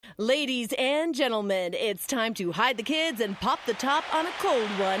Ladies and gentlemen, it's time to hide the kids and pop the top on a cold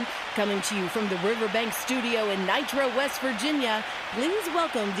one. Coming to you from the Riverbank studio in Nitro, West Virginia, please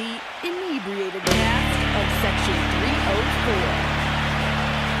welcome the inebriated cast of Section 304.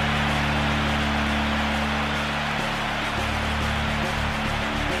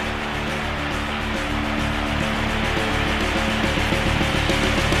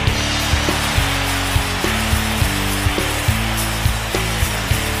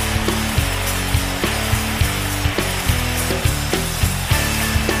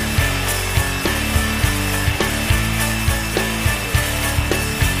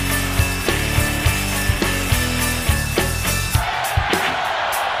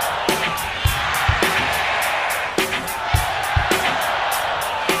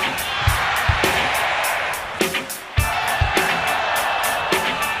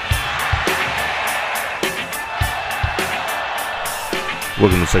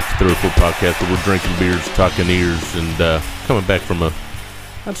 Welcome to Section 304 podcast, where we're drinking beers, talking ears, and coming back from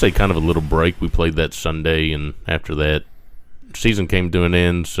I'd say kind of a little break. We played that Sunday, and after that, season came to an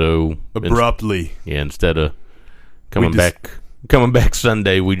end, so abruptly. Instead of coming back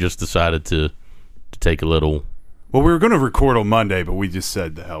Sunday, we just decided to take a little. Well, we were going to record on Monday, but we just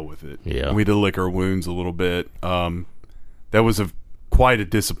said the hell with it. Yeah, we had to lick our wounds a little bit. That was quite a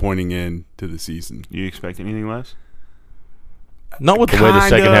disappointing end to the season. You expect anything less? Not with the way the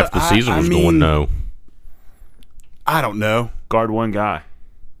second half of the season was going, no. I don't know. Guard one guy.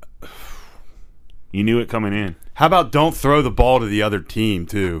 You knew it coming in. How about don't throw the ball to the other team,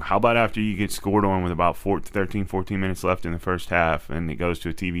 too? How about after you get scored on with about 14 minutes left in the first half and it goes to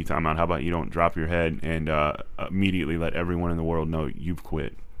a TV timeout, how about you don't drop your head and immediately let everyone in the world know you've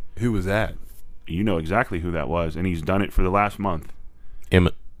quit? Who was that? You know exactly who that was, and he's done it for the last month.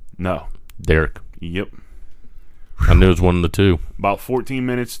 Emmett. No. Derek. Yep. I knew it was one of the two. About 14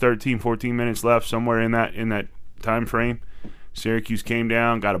 minutes left, somewhere in that time frame. Syracuse came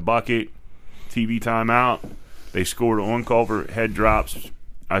down, got a bucket, TV timeout. They scored on Culver, head drops.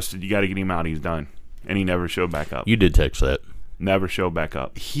 I said, you got to get him out. He's done. And he never showed back up. You did text that. Never showed back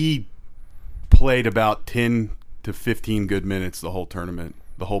up. He played about 10 to 15 good minutes the whole tournament,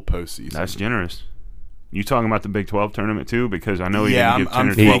 the whole postseason. That's generous. You talking about the Big 12 tournament too? Because I know he didn't get 10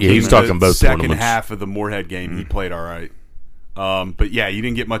 or 12 he's talking both second tournaments. Half of the Moorhead game, he played all right. But yeah, you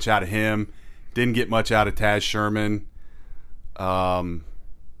didn't get much out of him. Didn't get much out of Taz Sherman. Not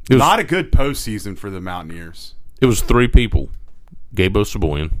a good postseason for the Mountaineers. It was three people: Gabo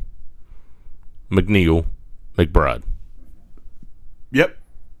Saboyan, McNeil, McBride. Yep.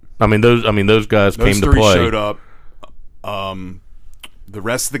 I mean those guys those came to three play. Showed up. The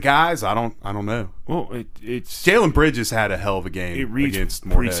rest of the guys, I don't know. Well, it's Jalen Bridges had a hell of a game. It reads against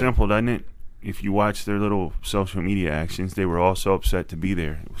Moorhead. pretty simple, doesn't it? If you watch their little social media actions, they were all so upset to be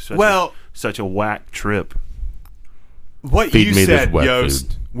there. It was such a whack trip. What Feed you me said, this wet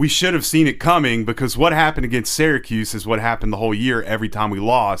Yost, food. we should have seen it coming because what happened against Syracuse is what happened the whole year every time we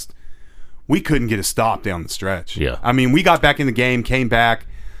lost. We couldn't get a stop down the stretch. Yeah. I mean, we got back in the game, came back,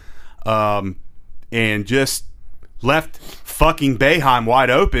 and just left fucking Boeheim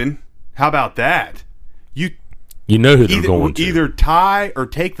wide open. How about that? You know who they're going to. Either tie or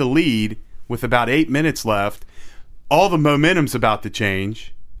take the lead with about 8 minutes left. All the momentum's about to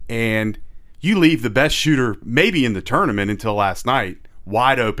change, and you leave the best shooter maybe in the tournament until last night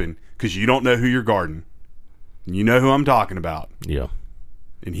wide open because you don't know who you're guarding. You know who I'm talking about. Yeah.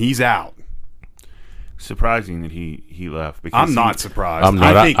 And he's out. Surprising that he left. Because I'm not surprised. I'm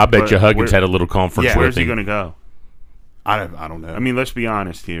not. I bet you Huggins had a little conference with him. Where's he going to go? I don't know. I mean, let's be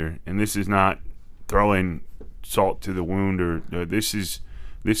honest here, and this is not throwing salt to the wound, or this is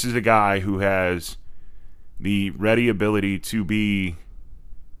a guy who has the ready ability to be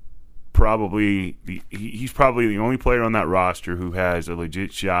he's probably the only player on that roster who has a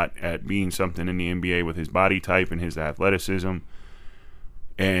legit shot at being something in the NBA with his body type and his athleticism.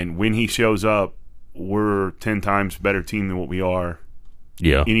 And when he shows up, we're 10 times better team than what we are.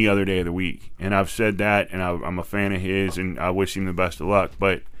 Yeah. Any other day of the week. And I've said that, and I'm a fan of his, and I wish him the best of luck.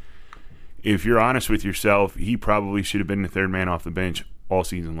 But if you're honest with yourself, he probably should have been the third man off the bench all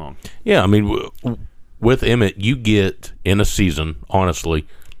season long. Yeah, I mean, with Emmett, you get in a season, honestly,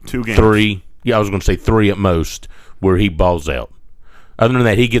 2 games. 3. Yeah, I was going to say 3 at most, where he balls out. Other than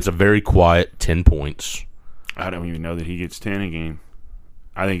that, he gets a very quiet 10 points. I don't even know that he gets 10 a game.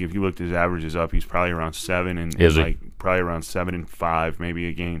 I think if you looked his averages up, he's probably around 7 and probably around 7 and 5 maybe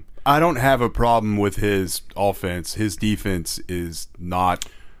a game. I don't have a problem with his offense. His defense is not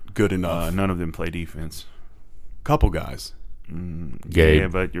good enough. None of them play defense. Couple guys. Gabe. Yeah,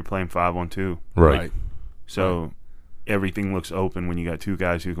 but you're playing 5-on-2. Right. So everything looks open when you got 2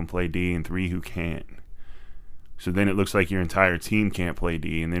 guys who can play D and 3 who can't. So then it looks like your entire team can't play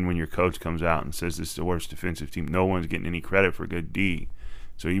D, and then when your coach comes out and says this is the worst defensive team, no one's getting any credit for good D.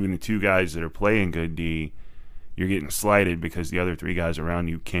 So even the 2 guys that are playing good D, you're getting slighted because the other 3 guys around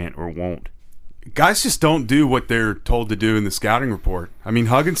you can't or won't. Guys just don't do what they're told to do in the scouting report. I mean,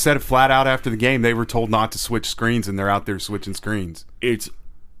 Huggins said it flat out after the game. They were told not to switch screens, and they're out there switching screens. That's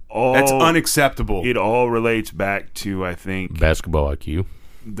unacceptable. It all relates back to, I think, Basketball IQ.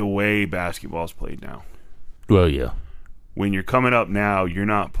 the way basketball's played now. Well, yeah. When you're coming up now, you're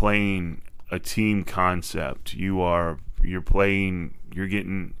not playing a team concept. You're getting.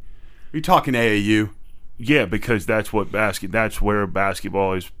 You're talking AAU. Yeah, because that's where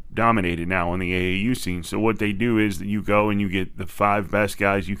basketball is dominated now on the AAU scene. So what they do is that you go and you get the 5 best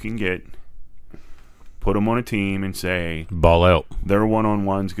guys you can get, put them on a team, and say Ball out. their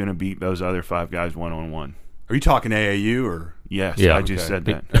one-on-one's going to beat those other 5 guys one-on-one. Are you talking AAU or? Yes, Yeah. I just said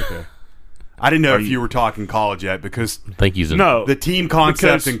that. Okay. I didn't know if you were talking college yet because I think he's in. No, the team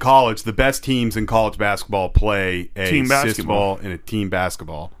concept because- in college, the best teams in college basketball play a Team system basketball. ball and a team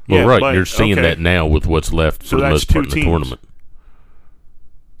basketball. Well, Yeah, right. but- You're seeing okay. that now with what's left So for the that's most part 2 in the teams. tournament.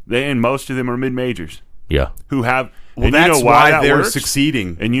 and most of them are mid-majors Yeah. who have. Well, and that's you know why that they're works?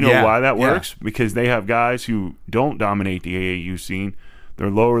 succeeding. And you know Yeah, why that yeah. works? Because they have guys who don't dominate the AAU scene. They're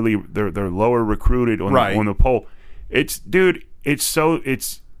lower recruited on Right. on the poll. It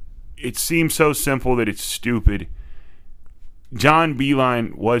seems so simple that it's stupid. John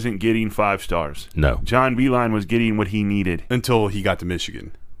Beilein wasn't getting 5 stars. No. John Beilein was getting what he needed. Until he got to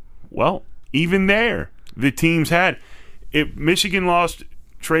Michigan. Well, even there, the teams had. If Michigan lost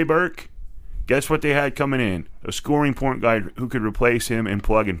Trey Burke, guess what they had coming in? A scoring point guard who could replace him and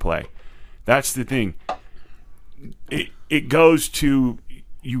plug and play. That's the thing. It goes to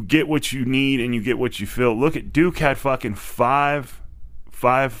you get what you need and you get what you feel. Look at Duke had fucking five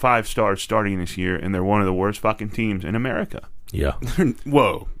stars starting this year, and they're one of the worst fucking teams in America. Yeah.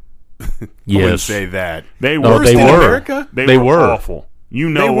 Whoa. I wouldn't Yes. say that. They Oh, were they in were. America? They were were. awful. You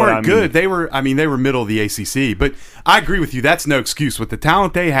know They what weren't I mean. good. They were middle of the ACC. But I agree with you. That's no excuse. With the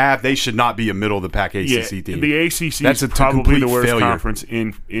talent they have, they should not be a middle of the pack ACC team. The ACC That's is a probably complete the worst failure. conference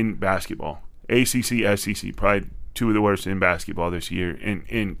in basketball. ACC, SEC, probably 2 of the worst in basketball this year.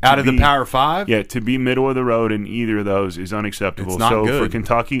 And Out to of the be- Power 5? Yeah, to be middle of the road in either of those is unacceptable. It's not so good. for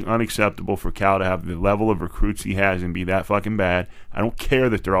Kentucky, unacceptable. For Cal to have the level of recruits he has and be that fucking bad. I don't care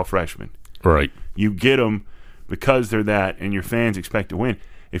that they're all freshmen. Right. You get them because they're that, and your fans expect to win.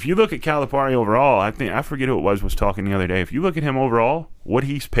 If you look at Calipari overall, I forget who it was talking the other day. If you look at him overall, what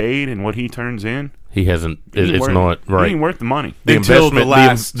he's paid and what he turns in, He hasn't. he ain't It's worth- not He right. ain't worth the money. The Until the investment,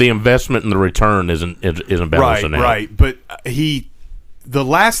 last- the investment and the return isn't balancing out. Right. But the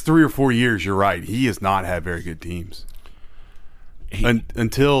last 3 or 4 years, you're right. He has not had very good teams.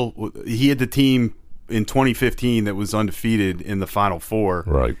 Until he had the team in 2015 that was undefeated in the Final Four.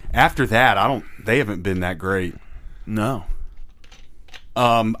 Right. After that, they haven't been that great. No.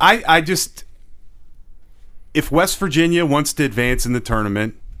 I just, if West Virginia wants to advance in the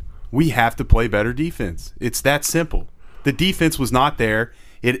tournament, we have to play better defense. It's that simple. The defense was not there.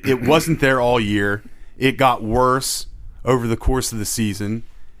 It wasn't there all year. It got worse over the course of the season,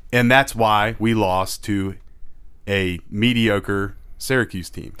 and that's why we lost to a mediocre Syracuse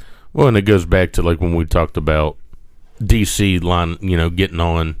team. Well, and it goes back to like when we talked about DC line, getting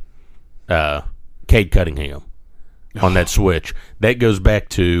on Cade Cunningham on that switch. That goes back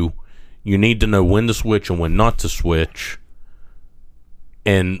to you need to know when to switch and when not to switch.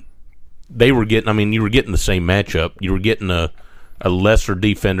 And they were getting, you were getting the same matchup. You were getting a lesser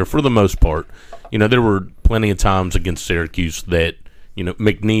defender for the most part. There were plenty of times against Syracuse that,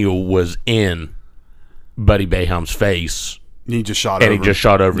 McNeil was in Buddy Boeheim's face. He just shot And over he just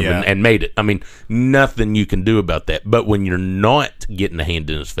shot over him Yeah. and made it. Nothing you can do about that. But when you're not getting a hand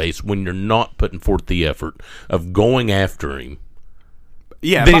in his face, when you're not putting forth the effort of going after him,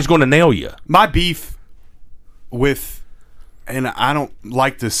 Yeah, then he's going to nail you. my beef with, and I don't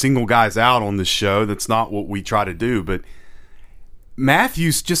like to single guys out on this show. That's not what we try to do. But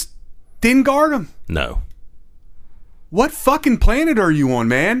Matthews just didn't guard him. No. What fucking planet are you on,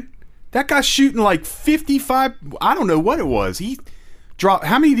 man? That guy's shooting like 55. I don't know what it was. He dropped.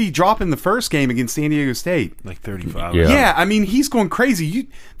 How many did he drop in the first game against San Diego State? Like 35. Yeah. Yeah, he's going crazy.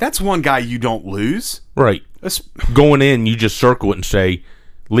 That's one guy you don't lose. Right. Going in, you just circle it and say,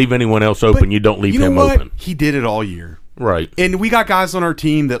 leave anyone else open. You don't leave you know him what? open. He did it all year. Right. And we got guys on our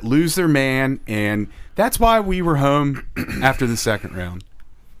team that lose their man, and that's why we were home after the second round.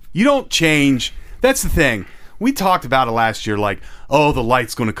 You don't change. That's the thing. We talked about it last year, like, oh, the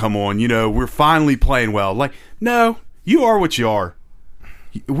light's going to come on. We're finally playing well. Like, no, You are what you are.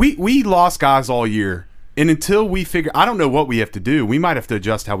 We lost guys all year, and until we figure, I don't know what we have to do. We might have to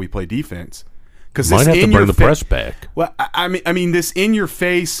adjust how we play defense. Because might have to bring the press back. Well, I mean, this in your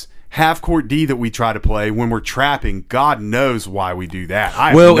face half court D that we try to play when we're trapping. God knows why we do that. I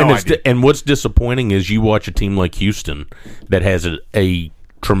have no idea. And what's disappointing is you watch a team like Houston that has a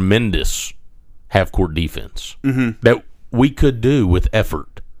tremendous half court defense that we could do with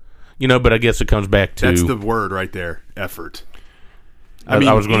effort. But I guess it comes back to that's the word right there, effort.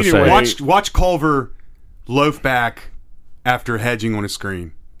 I was going to say, watch Culver loaf back after hedging on a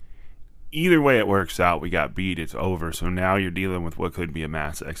screen. Either way it works out, we got beat, it's over. So now you're dealing with what could be a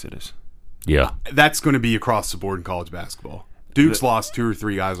mass exodus. Yeah. That's going to be across the board in college basketball. Duke's lost 2 or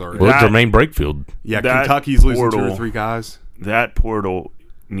 3 guys already. Well, Jermaine Brakefield. Yeah, Kentucky's losing 2 or 3 guys. That portal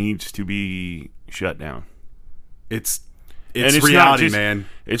needs to be shut down. It's reality, man.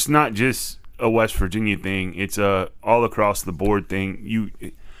 It's not just a West Virginia thing. It's a all across the board thing.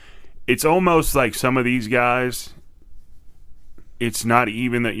 It's almost like some of these guys, it's not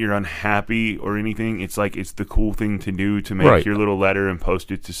even that you're unhappy or anything. It's like it's the cool thing to do to make your little letter and post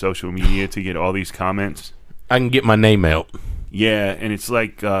it to social media to get all these comments. I can get my name out. Yeah, and it's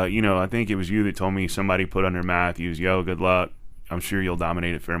like, I think it was you that told me somebody put under Matthews, yo, good luck. I'm sure you'll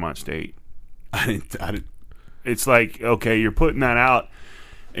dominate at Fairmont State. I didn't. It's like, okay, you're putting that out,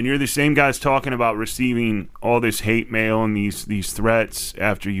 and you're the same guys talking about receiving all this hate mail and these threats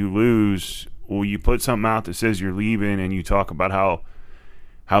after you lose. Well, you put something out that says you're leaving, and you talk about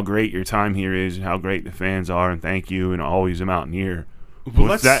how great your time here is and how great the fans are, and thank you, and always a Mountaineer.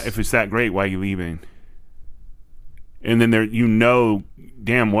 Well, if it's that great, why are you leaving? And then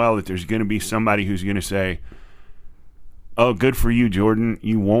damn well that there's going to be somebody who's going to say, oh, good for you, Jordan.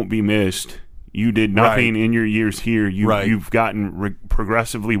 You won't be missed. You did nothing in your years here. You've gotten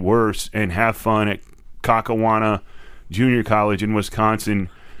progressively worse, and have fun at Lackawanna Junior College in Wisconsin,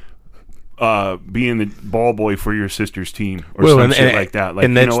 being the ball boy for your sister's team or some shit like that. Like,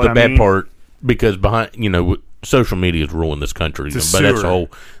 and that's the bad part, because behind social media is ruining this country. But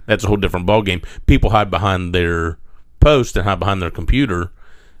that's a whole different ballgame. People hide behind their post and hide behind their computer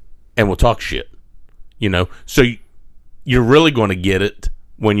and will talk shit. So you're really going to get it.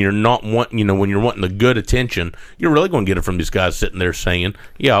 When you're not wanting, when you're wanting the good attention, you're really going to get it from these guys sitting there saying,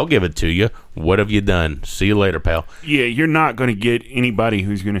 "Yeah, I'll give it to you. What have you done? See you later, pal." Yeah, you're not going to get anybody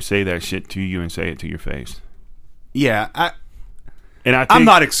who's going to say that shit to you and say it to your face. Yeah, I'm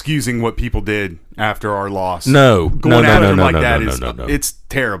not excusing what people did after our loss. No, going after them like that is it's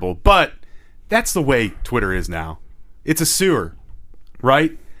terrible. But that's the way Twitter is now. It's a sewer,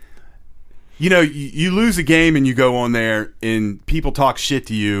 right? You lose a game and you go on there and people talk shit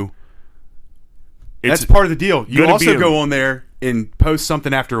to you. That's part of the deal. You also go on there and post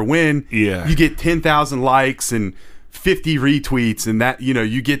something after a win. Yeah. You get 10,000 likes and 50 retweets, and that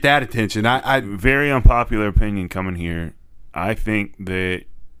you get that attention. I very unpopular opinion coming here. I think that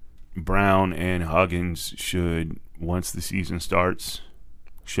Brown and Huggins should, once the season starts,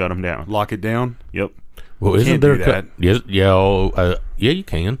 shut them down. Lock it down? Yep. Well, isn't there that? Yeah, you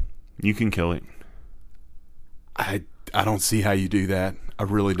can. You can kill it. I don't see how you do that. I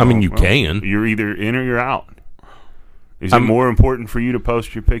really don't. I mean, you can. You're either in or you're out. Is it more important for you to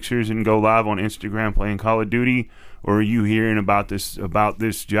post your pictures and go live on Instagram playing Call of Duty, or are you hearing about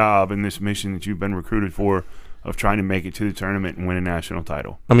this job and this mission that you've been recruited for of trying to make it to the tournament and win a national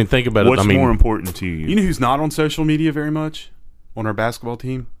title? I mean, think about What's more important to you? You know who's not on social media very much on our basketball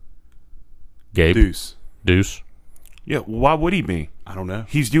team? Gabe. Deuce. Yeah, why would he be? I don't know.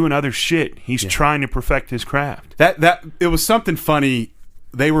 He's doing other shit. He's trying to perfect his craft. That it was something funny.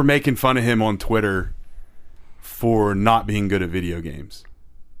 They were making fun of him on Twitter for not being good at video games.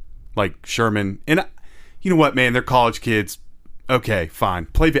 Like Sherman. And you know what, man? They're college kids. Okay, fine.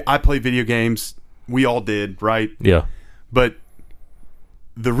 I play video games. We all did, right? Yeah. But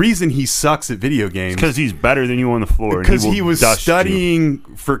the reason he sucks at video games... because he's better than you on the floor. Because he was studying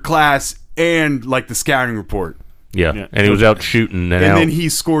for class and like the scouting report. Yeah, and he was out shooting. And then he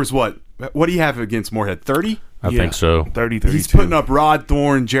scores what? What do you have against Moorhead? 30? I think so. 30, 32. He's putting up Rod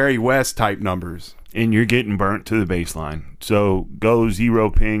Thorne, Jerry West type numbers. And you're getting burnt to the baseline. So go 0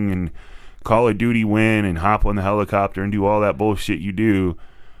 ping and Call of Duty win and hop on the helicopter and do all that bullshit you do.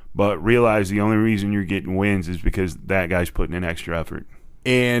 But realize the only reason you're getting wins is because that guy's putting in extra effort.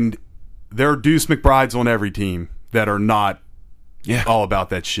 And there are Deuce McBrides on every team that are not all about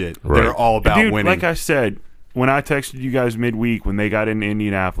that shit. Right. They're all about winning. Like I said, when I texted you guys midweek when they got into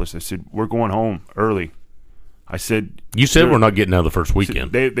Indianapolis, I said, we're going home early. I said, You said we're not getting out of the first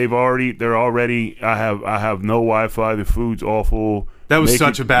weekend. They're already. I have no Wi-Fi. The food's awful. That was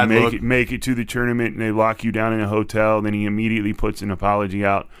such a bad look. Make it to the tournament, and they lock you down in a hotel. Then he immediately puts an apology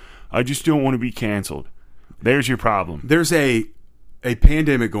out. I just don't want to be canceled. There's your problem. There's a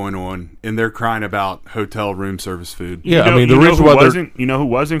pandemic going on, and they're crying about hotel room service food. Yeah, You know, I mean, the you know reason who why wasn't. You know who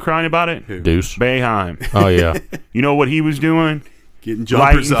wasn't crying about it? Deuce. Boeheim. Oh, yeah. You know what he was doing? Getting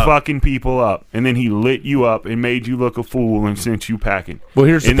jumpers Lighting up. fucking people up, and then he lit you up and made you look a fool and sent you packing. Well,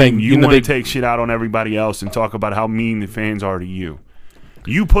 here's the and thing. then You you know, want to they- take shit out on everybody else and talk about how mean the fans are to you.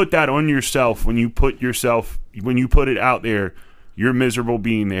 You put that on yourself when you put it out there. You're miserable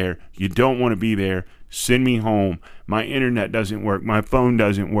being there. You don't want to be there. Send me home. My internet doesn't work. My phone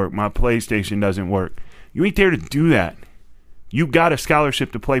doesn't work. My PlayStation doesn't work. You ain't there to do that. You got a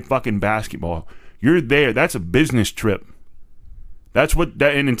scholarship to play fucking basketball. You're there. That's a business trip. That's what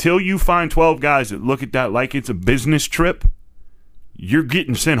that, and until you find 12 guys that look at that like it's a business trip, you're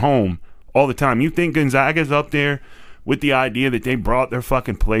getting sent home all the time. You think Gonzaga's up there with the idea that they brought their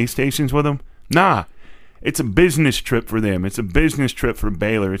fucking PlayStations with them? Nah. It's a business trip for them. It's a business trip for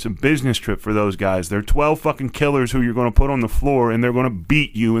Baylor. It's a business trip for those guys. They're 12 fucking killers who you're going to put on the floor, and they're going to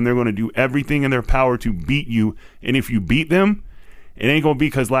beat you, and they're going to do everything in their power to beat you. And if you beat them, it ain't going to be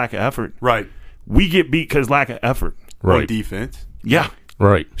because lack of effort. Right. We get beat because lack of effort. On Right. defense. Yeah.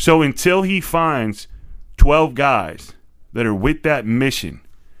 Right. So until he finds 12 guys that are with that mission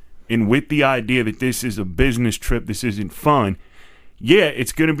and with the idea that this is a business trip, this isn't fun, yeah,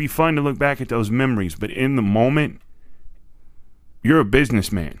 it's going to be fun to look back at those memories. But in the moment, you're a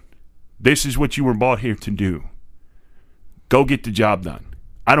businessman. This is what you were brought here to do. Go get the job done.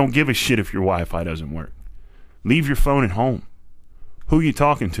 I don't give a shit if your Wi-Fi doesn't work. Leave your phone at home. Who you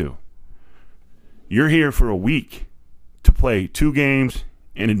talking to? You're here for a week to play 2 games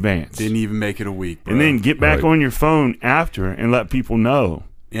in advance. Didn't even make it a week, bro. And then get back Right. on your phone after and let people know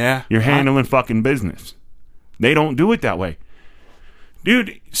yeah, you're handling fucking business. They don't do it that way.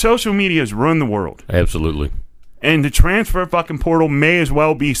 Dude, social media has ruined the world. Absolutely. And the transfer fucking portal may as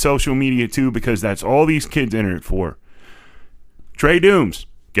well be social media too, because that's all these kids enter it for. Trey Dooms,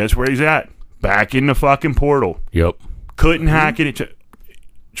 guess where he's at? Back in the fucking portal. Yep. Couldn't hack it.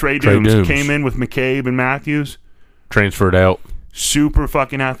 Trey Dooms came in with McCabe and Matthews. Transferred out. Super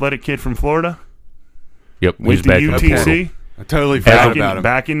fucking athletic kid from Florida. Yep. Went He's to back in the portal. UTC. I totally forgot about him.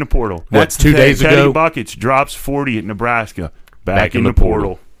 Back in the portal. What, That's 2 the days thing. Teddy ago? Buckets drops 40 at Nebraska. Back in the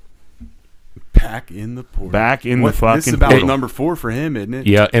portal. Back in the portal. Back in the This is fucking about portal. number 4 for him, isn't it?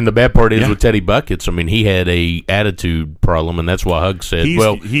 Yeah, and the bad part is Yeah. with Teddy Buckets, I mean, he had a attitude problem, and that's why Hugs said, He's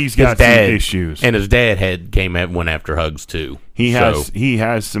his got some dad, issues. And his dad went after Hugs, too. He So,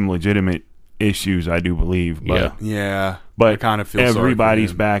 has some legitimate issues, I do believe. But, Yeah. I but kind of feel sorry for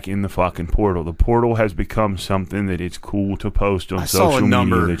everybody's him. back in the fucking portal. The portal has become something that it's cool to post on I saw a social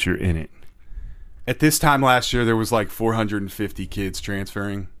number. media that you're in it. At this time last year, there was like 450 kids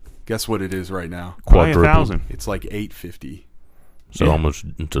transferring. Guess what it is right now? Probably Quadrupled. 1,000. It's like 850. So Yeah. almost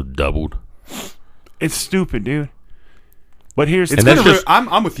it's doubled. It's stupid, dude. But here's It's And gonna that's just-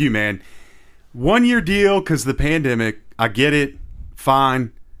 I'm with you, man. 1-year deal because the pandemic. I get it.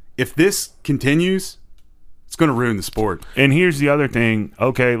 Fine. If this continues, it's going to ruin the sport. And here's the other thing.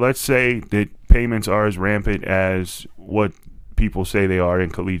 Okay, let's say that payments are as rampant as what people say they are in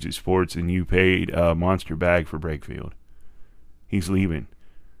collegiate sports, and you paid a monster bag for Brakefield. He's leaving.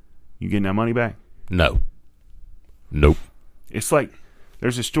 You getting that money back? No. Nope. It's like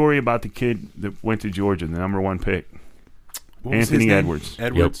there's a story about the kid that went to Georgia, the number 1 pick. What was Anthony his name? Edwards.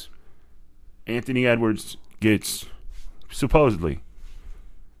 Edwards. Anthony Edwards gets supposedly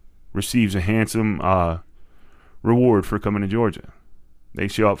receives a handsome reward for coming to Georgia. They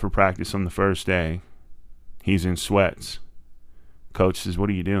show up for practice on the first day. He's in sweats. Coach says, "What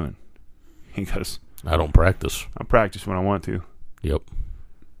are you doing?" He goes, I don't practice. "I practice when I want to." Yep.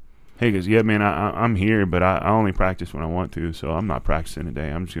 He goes, "Yeah, man, I'm here, but I only practice when I want to, so I'm not practicing today.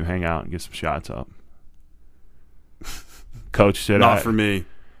 I'm just going to hang out and get some shots up." Coach said, Not for me.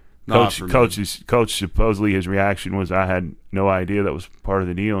 Not for me. Coach supposedly his reaction was, "I had no idea that was part of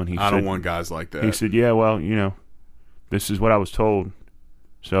the deal." And he I said, don't want guys like that. He said, "Yeah, well, this is what I was told,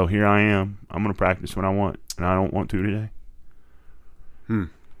 so here I am. I'm going to practice when I want, and I don't want to today."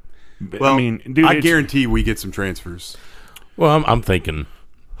 Well, I mean, dude, I it's- guarantee we get some transfers. Well, I'm thinking,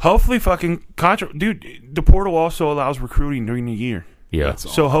 hopefully, fucking Contra, dude. The portal also allows recruiting during the year, yeah. That's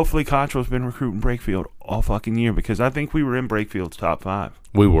all. so hopefully Contral's been recruiting Brakefield all fucking year, because I think we were in Brakefield's top 5.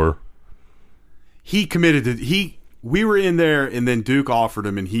 We were. He committed to we were in there, and then Duke offered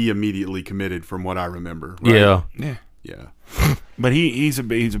him, and he immediately committed, from what I remember. Right? Yeah. Yeah. Yeah. But he's a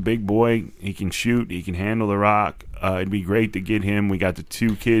big boy. He can shoot. He can handle the rock. It'd be great to get him. We got the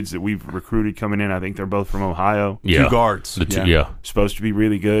 2 kids that we've recruited coming in. I think they're both from Ohio. Yeah. 2 guards. The two, yeah. Supposed to be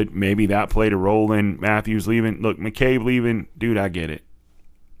really good. Maybe that played a role in Matthews leaving. Look, McCabe leaving. Dude, I get it.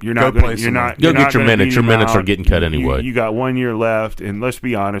 You're not Go going. play You're somewhere. not. Go you're get not your gonna minutes. beat Your him minutes out. are getting cut anyway. You got 1 year left, and let's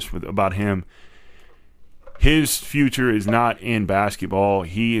be honest about him. His future is not in basketball.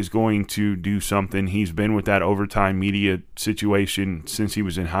 He is going to do something. He's been with that overtime media situation since he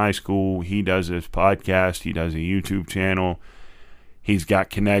was in high school. He does his podcast. He does a YouTube channel. He's got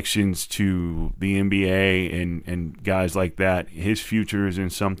connections to the NBA and guys like that. His future is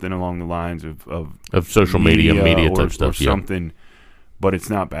in something along the lines of social media or, type stuff. or something, but it's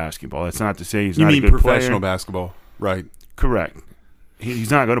not basketball. That's not to say he's You not mean a good professional player. basketball, right? Correct.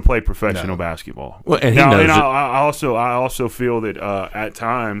 He's not going to play professional No. basketball. Well, and he now, knows and it. I also feel that at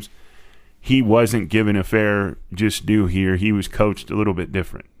times he wasn't given a fair just due here. He was coached a little bit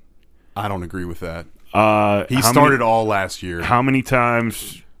different. I don't agree with that. He How started many- all last year. How many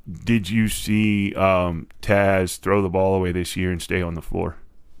times did you see Taz throw the ball away this year and stay on the floor?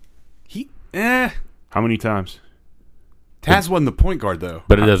 How many times? Taz wasn't the point guard, though.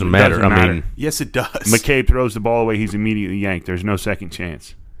 But it doesn't matter. doesn't I matter. mean, Yes, it does. McCabe throws the ball away, he's immediately yanked. There's no second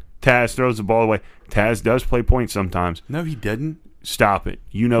chance. Taz throws the ball away. Taz does play point sometimes. No, he didn't. Stop it.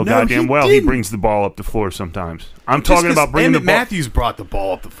 You know No, goddamn he well he didn't. brings the ball up the floor sometimes. I'm Just talking 'cause about bringing the Emmett ball. Matthews brought the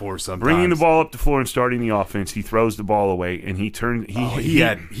ball up the floor sometimes. Bringing the ball up the floor and starting the offense, he throws the ball away and he turned. He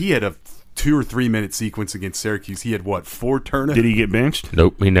had a 2 or 3 minute sequence against Syracuse. He had what, 4 turnovers? Did he get benched?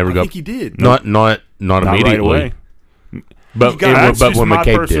 nope, he never I got. think he did. Not Not immediately. right away. But That's but just when my McCabe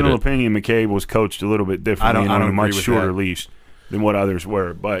did personal it, opinion. McCabe was coached a little bit differently and I on don't a much agree with shorter that. leash than what others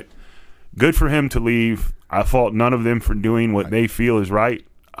were. But good for him to leave. I fault none of them for doing what they feel is right.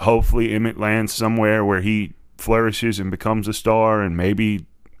 Hopefully Emmett lands somewhere where he flourishes and becomes a star, and maybe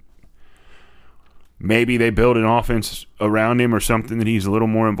they build an offense around him or something that he's a little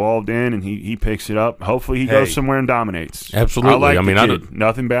more involved in, and he picks it up. Hopefully he goes somewhere and dominates. Absolutely. I like I mean, the I kid. don't-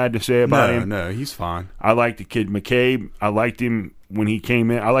 Nothing bad to say about him. No, he's fine. I like the kid McCabe. I liked him when he came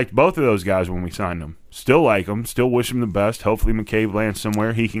in. I liked both of those guys when we signed them. Still like them. Still wish him the best. Hopefully McCabe lands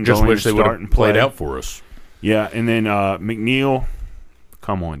somewhere. He can just go in and wish they would start and have play. played out for us. Yeah, and then McNeil.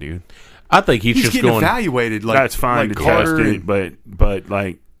 Come on, dude. I think he's He's just getting going. evaluated. Like That's fine like to Carter test it, and- but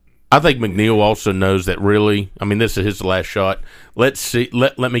like I think McNeil also knows that really. I mean, this is his last shot. Let's see.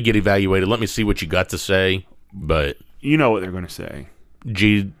 Let me get evaluated. Let me see what you got to say. But you know what they're going to say.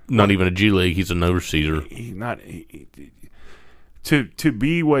 not even a G League. He's an overseer. He's not to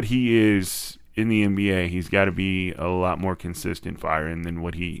be what he is in the NBA. He's got to be a lot more consistent firing than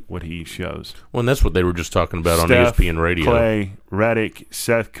what he shows. Well, and that's what they were just talking about Steph, on ESPN Radio. Clay, Redick,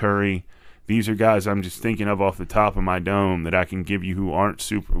 Seth Curry. These are guys I'm just thinking of off the top of my dome that I can give you who aren't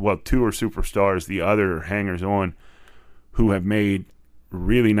two are superstars. The other are hangers on who have made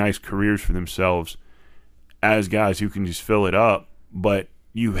really nice careers for themselves as guys who can just fill it up. But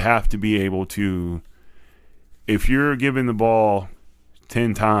you have to be able to, if you're given the ball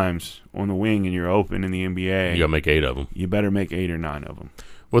 10 times on the wing and you're open in the NBA, You got to make 8 of them. you better make 8 or 9 of them.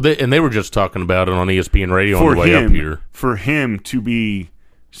 Well, they were just talking about it on ESPN Radio on the way up here. For him to be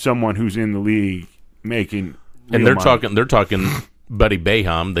someone who's in the league making And real they're money. talking Buddy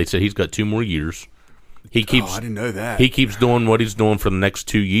Boeheim. They said he's got 2 more years. He Oh, keeps I didn't know that. he keeps doing what he's doing for the next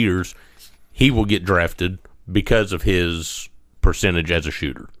 2 years. He will get drafted because of his percentage as a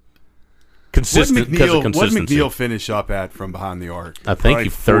shooter. Consistent because of What consistency. McNeil finish up at from behind the arc? I think Probably he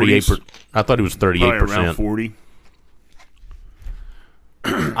 38. 40s. I thought he was Probably 38%. around 40.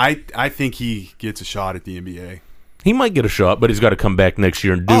 I think he gets a shot at the NBA. He might get a shot, but he's got to come back next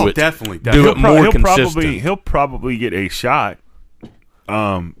year and do it. Definitely. Do it more he'll consistent. he'll probably get a shot,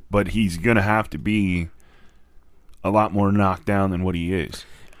 but he's gonna have to be a lot more knocked down than what he is.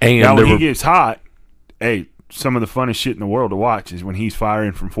 And Now, there when he were, gets hot, hey, some of the funnest shit in the world to watch is when he's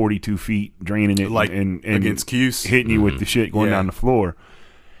firing from 42 feet, draining it, Like and against Cuse. hitting you with the shit going Yeah. down the floor.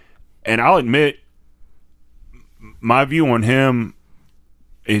 And I'll admit, my view on him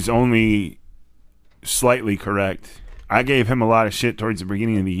is only slightly correct. I gave him a lot of shit towards the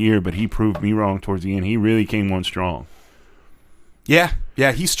beginning of the year, but he proved me wrong towards the end. He really came on strong. Yeah,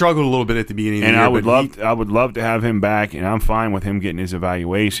 he struggled a little bit at the beginning of And the year. I would love to have him back, and I'm fine with him getting his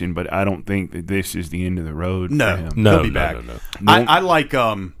evaluation, but I don't think that this is the end of the road No. for him. no, he'll be no, back. no, no.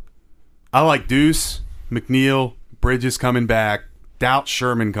 I like Deuce, McNeil, Bridges coming back. Doubt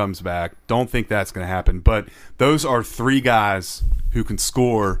Sherman comes back. Don't think that's going to happen. But those are 3 guys who can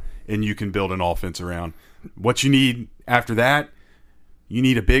score and you can build an offense around. What you need after that, you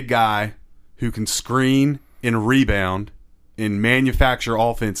need a big guy who can screen and rebound and manufacture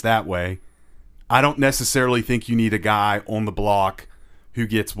offense that way. I don't necessarily think you need a guy on the block who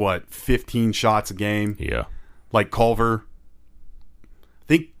gets, 15 shots a game? Yeah. Like Culver.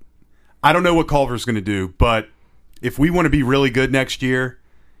 I don't know what Culver's going to do, but if we want to be really good next year,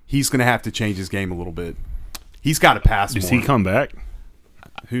 he's going to have to change his game a little bit. He's got to pass Does more. he come back?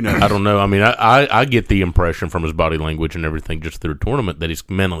 Who knows? I don't know. I mean, I get the impression from his body language and everything just through a tournament that he's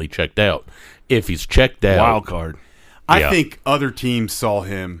mentally checked out. If he's checked out, Wild card. I think other teams saw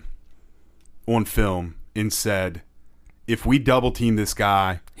him on film and said, if we double team this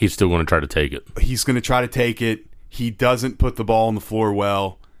guy, he's still going to try to take it. he's going to try to take it. He doesn't put the ball on the floor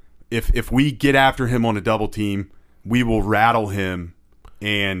well. If we get after him on a double team, we will rattle him,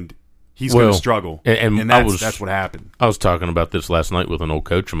 and he's going to struggle. And that's what happened. I was talking about this last night with an old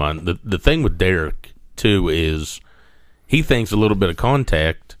coach of mine. The thing with Derek, too, is he thinks a little bit of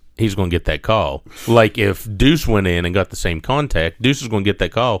contact, he's going to get that call. Like if Deuce went in and got the same contact, Deuce is going to get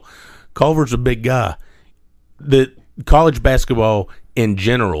that call. Culver's a big guy. The college basketball in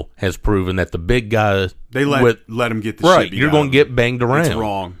general has proven that the big guy They let him get the shit beat you're out going of to him. get banged around. It's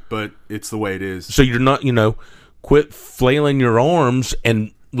wrong, but it's the way it is. So you're not, quit flailing your arms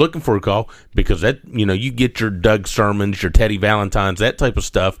and looking for a call, because that, you get your Doug Sermons, your Teddy Valentines, that type of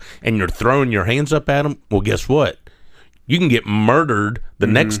stuff, and you're throwing your hands up at them. Well, guess what? You can get murdered the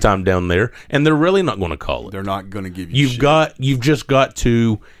next time down there, and they're really not going to call it. They're not going to give you You've just got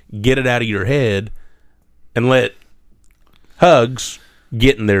to get it out of your head and let Hugs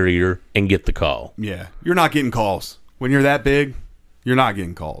get in their ear and get the call. Yeah, you're not getting calls. When you're that big, you're not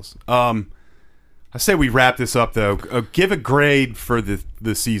getting calls. I say we wrap this up, though. Give a grade for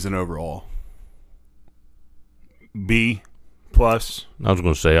the season overall. B+. I was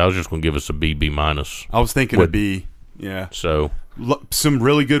going to say, I was just going to give us a B minus. I was thinking a B. Yeah. So Some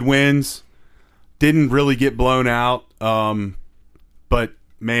really good wins. Didn't really get blown out. But,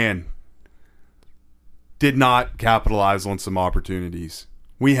 man, did not capitalize on some opportunities.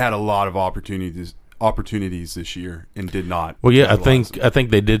 We had a lot of opportunities this year and did not. Well, yeah, I capitalize on. think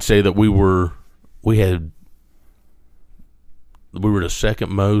they did say that we were the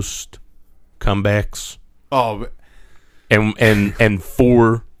second most comebacks. Oh, And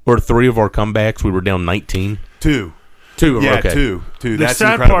 4 or 3 of our comebacks, we were down 19. two. Yeah, Okay. Two. The That's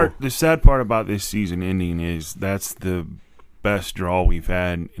sad incredible. The sad part about this season ending is that's the best draw we've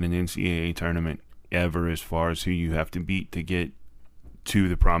had in an NCAA tournament ever, as far as who you have to beat to get to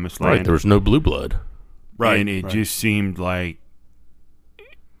the promised land. Right, there was no blue blood. Right. And it just seemed like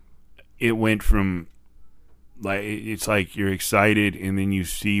it went from it's like you're excited, and then you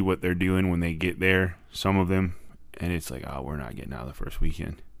see what they're doing when they get there, some of them, and it's like, oh, we're not getting out of the first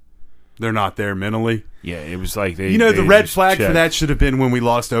weekend. They're not there mentally. Yeah, it was like they. The red just flag for checked. that should have been when we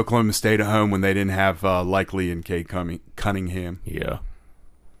lost Oklahoma State at home when they didn't have Likely and Cade Cunningham. Yeah.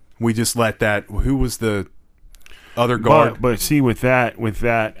 We just let that. Who was the other guard? But see, with that,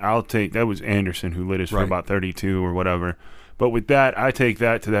 I'll take that was Anderson who lit us for Right. about 32 or whatever. But with that, I take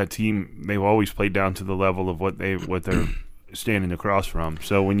that to that team. They've always played down to the level of what they're standing across from.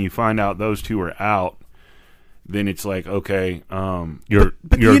 So when you find out those two are out, then it's like, okay, Your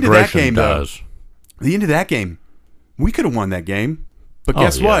but the end of that aggression game, though, does. the end of that game, we could have won that game. But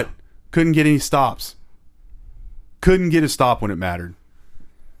guess yeah. what? Couldn't get any stops. Couldn't get a stop when it mattered.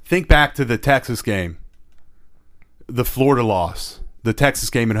 Think back to the Texas game, the Florida loss, the Texas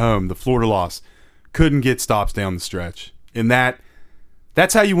game at home, the Florida loss. Couldn't get stops down the stretch. And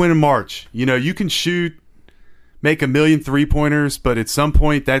that's how you win in March. You can shoot, make 1 million three-pointers, but at some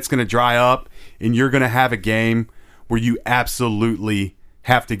point that's going to dry up, and you're going to have a game where you absolutely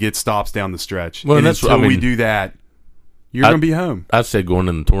have to get stops down the stretch. Well, and that's until what I we mean. do that, you're going to be home. I said going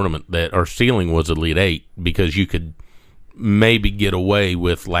in the tournament that our ceiling was Elite 8 because you could maybe get away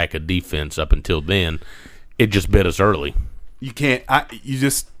with lack of defense up until then. It just bit us early. You can't.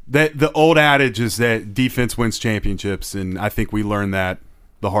 The old adage is that defense wins championships, and I think we learned that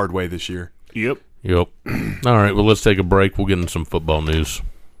the hard way this year. yep. Yep. All right, well, let's take a break. We'll get into some football news.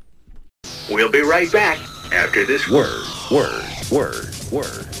 We'll be right back after this word.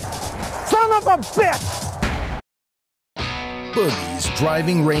 Boogie's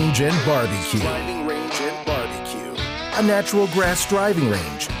Driving Range and Barbecue. A natural grass driving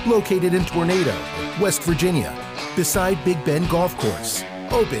range located in Tornado, West Virginia, beside Big Bend Golf Course.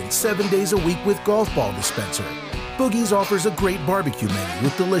 Open 7 days a week with golf ball dispenser. Boogie's offers a great barbecue menu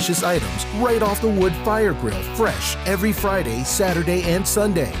with delicious items right off the wood fire grill, fresh every Friday, Saturday, and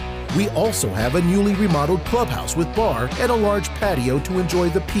Sunday. We also have a newly remodeled clubhouse with bar and a large patio to enjoy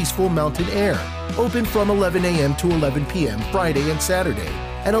the peaceful mountain air. Open from 11 a.m. to 11 p.m. Friday and Saturday,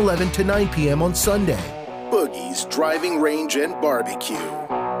 and 11 to 9 p.m. on Sunday. Boogie's Driving Range and Barbecue.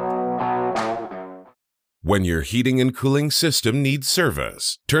 When your heating and cooling system needs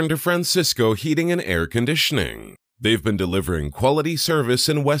service, turn to Francisco Heating and Air Conditioning. They've been delivering quality service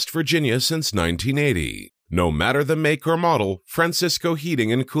in West Virginia since 1980. No matter the make or model, Francisco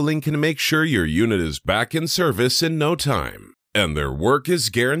Heating and Cooling can make sure your unit is back in service in no time. And their work is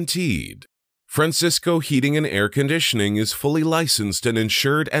guaranteed. Francisco Heating and Air Conditioning is fully licensed and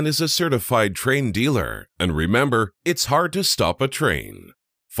insured and is a certified Trane dealer. And remember, it's hard to stop a Trane.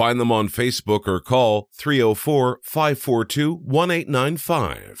 Find them on Facebook or call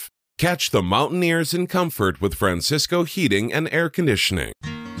 304-542-1895. Catch the Mountaineers in comfort with Francisco Heating and Air Conditioning.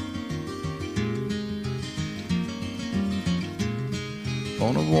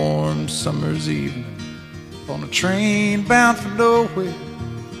 On a warm summer's evening, on a train bound for nowhere,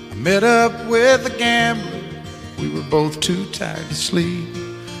 I met up with a gambler. We were both too tired to sleep,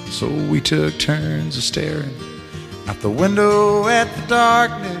 so we took turns of staring out the window at the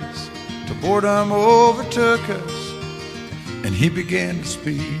darkness till boredom overtook us, and he began to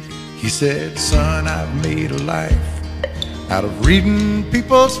speak. He said, "Son, I've made a life out of reading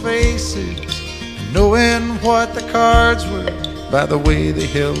people's faces and knowing what the cards were by the way they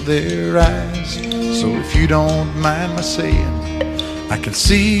held their eyes. So if you don't mind my saying, I can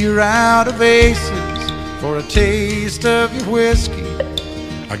see you're out of aces. For a taste of your whiskey,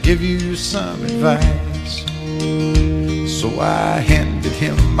 I'll give you some advice." So I handed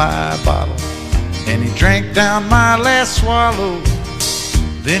him my bottle, and he drank down my last swallow.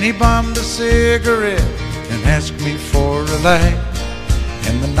 Then he bummed a cigarette and asked me for a light.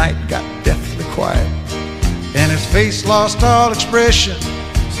 And the night got deathly quiet, and his face lost all expression.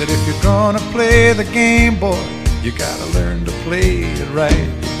 Said, "If you're gonna play the game, boy, you gotta learn to play it right.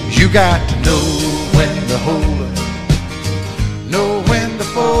 You got to know when to hold up, know when to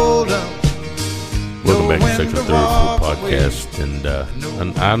fold up." Welcome back to Section 3 Podcast, and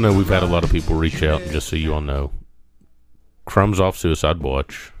I know we've had a lot of people reach out, just so you all know. Crumb's off suicide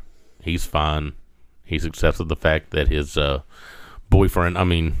watch. He's fine. He's accepted the fact that his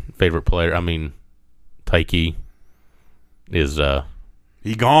favorite player, Taiki, is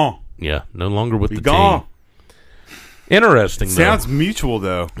he gone. Yeah, no longer with the gone. team. Interesting. Sounds mutual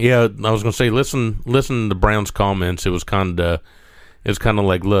though. Yeah, I was gonna say, listen to Brown's comments. It was kind of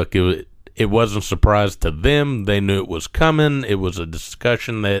like, look, it wasn't a surprise to them. They knew it was coming. It was a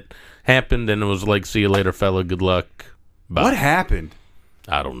discussion that happened, and it was like, see you later, fella. Good luck. Bye. What happened?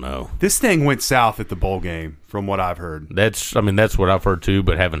 I don't know. This thing went south at the bowl game, from what I've heard. That's what I've heard too,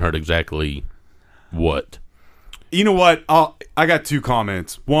 but haven't heard exactly what. You know what? I got two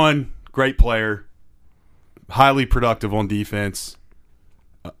comments. One, great player, highly productive on defense.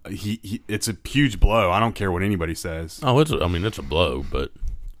 It's a huge blow. I don't care what anybody says. Oh, it's a blow, but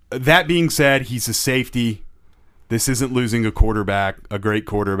that being said, he's a safety. This isn't losing a quarterback, a great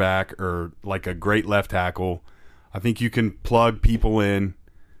quarterback, or like a great left tackle. I think you can plug people in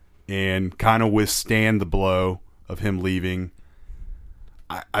and kind of withstand the blow of him leaving.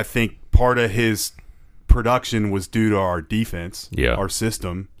 I think part of his production was due to our defense, our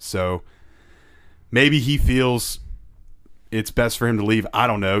system. So maybe he feels it's best for him to leave. I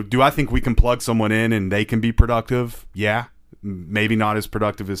don't know. Do I think we can plug someone in and they can be productive? Yeah. Maybe not as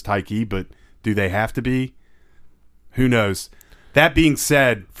productive as Taiki, but do they have to be? Who knows? That being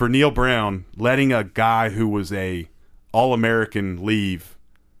said, for Neal Brown, letting a guy who was a All-American leave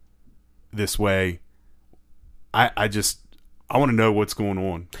this way, I want to know what's going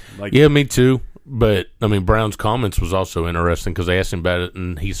on. Yeah, me too. But Brown's comments was also interesting because they asked him about it,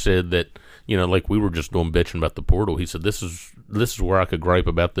 and he said that, like we were just doing bitching about the portal. He said this is where I could gripe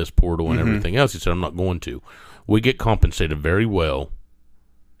about this portal and everything else. He said I'm not going to. We get compensated very well,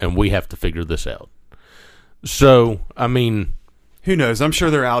 and we have to figure this out. So who knows? I'm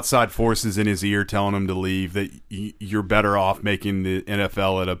sure there are outside forces in his ear telling him to leave, that you're better off making the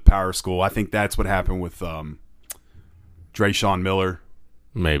NFL at a power school. I think that's what happened with Drayshawn Miller.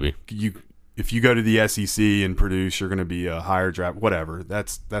 Maybe. If you go to the SEC and produce, you're going to be a higher draft. Whatever.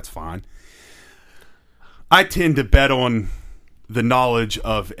 That's fine. I tend to bet on the knowledge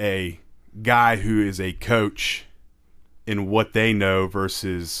of a guy who is a coach in what they know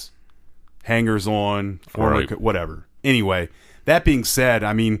versus hangers-on, former whatever. Anyway, that being said,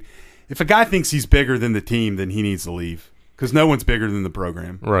 if a guy thinks he's bigger than the team, then he needs to leave because no one's bigger than the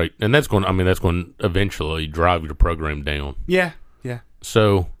program. Right, and that's going to eventually drive your program down. Yeah.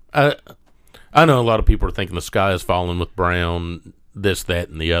 So I know a lot of people are thinking the sky is falling with Brown, this, that,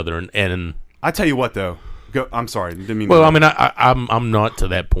 and the other, and I tell you what, though. I'm sorry, didn't mean. Well, I'm not to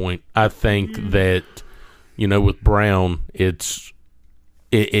that point. I think that with Brown, it's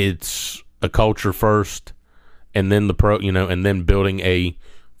a culture first. and then and then building a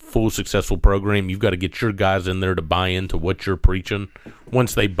full successful program, you've got to get your guys in there to buy into what you're preaching.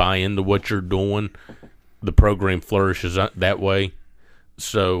 Once they buy into what you're doing, the program flourishes that way.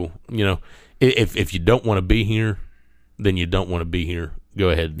 So, if you don't want to be here, then you don't want to be here. Go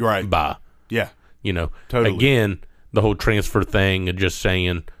ahead, right? Bye. Yeah, totally. Again, the whole transfer thing and just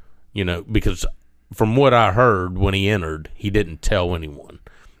saying, because from what I heard when he entered, he didn't tell anyone,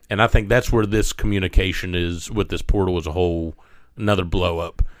 and I think that's where this communication is with this portal as a whole. Another blow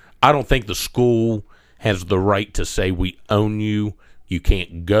up. I don't think the school has the right to say we own you. You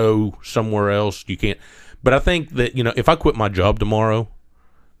can't go somewhere else. You can't. But I think that if I quit my job tomorrow,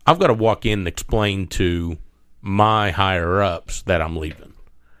 I've got to walk in and explain to my higher ups that I'm leaving.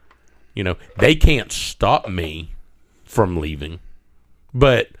 They can't stop me from leaving.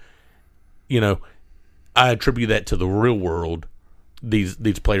 But, I attribute that to the real world, these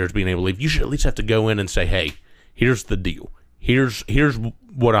players being able to leave. You should at least have to go in and say, hey, here's the deal. Here's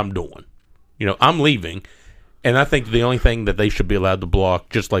what I'm doing. I'm leaving. And I think the only thing that they should be allowed to block,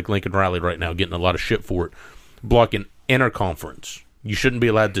 just like Lincoln Riley right now, getting a lot of shit for it, blocking interconference. You shouldn't be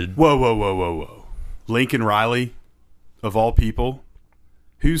allowed to. Whoa. Lincoln Riley, of all people,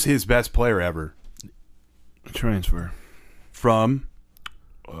 who's his best player ever? Transfer. From?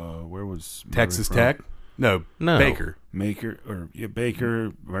 Where was Murray Texas from? Tech? No. Baker.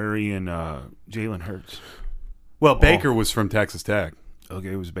 Baker, Murray, and Jalen Hurts. Well, Baker was from Texas Tech.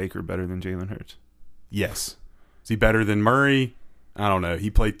 Okay, was Baker better than Jalen Hurts? Yes. Is he better than Murray? I don't know.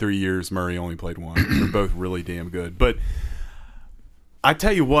 He played 3 years. Murray only played 1. They're both really damn good. But I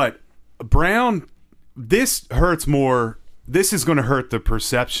tell you what, Brown, this hurts more. This is going to hurt the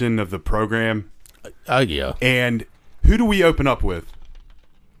perception of the program. Yeah. And who do we open up with?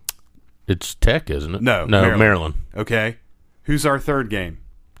 It's Tech, isn't it? No, Maryland. Okay. Who's our third game?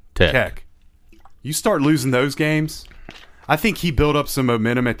 Tech. You start losing those games. I think he built up some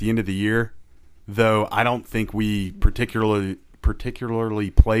momentum at the end of the year, though I don't think we particularly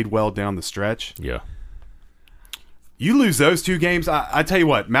played well down the stretch. Yeah. You lose those 2 games, I tell you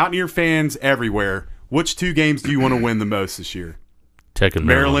what, Mountaineer fans everywhere, which 2 games do you want to win the most this year? Tech and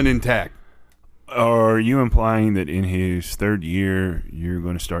Maryland and Tech. Are you implying that in his third year you're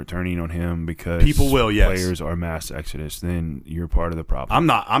going to start turning on him because people will, yes. Players are mass exodus? Then you're part of the problem.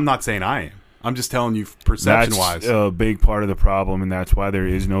 I'm not saying I am. I'm just telling you perception-wise. That's a big part of the problem, and that's why there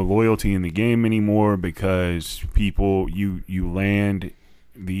is no loyalty in the game anymore, because people, you land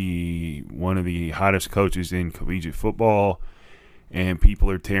one of the hottest coaches in collegiate football, and people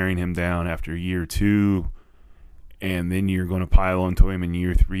are tearing him down after year 2, and then you're going to pile onto him in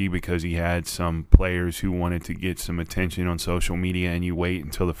year 3 because he had some players who wanted to get some attention on social media, and you wait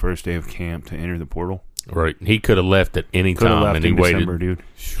until the first day of camp to enter the portal. Right. He could have left at any time, and he waited. December, dude.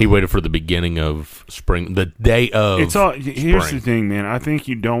 He waited for the beginning of spring, the day of. Here's spring. the thing, man. I think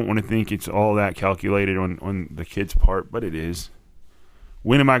you don't want to think it's all that calculated on the kid's part, but it is.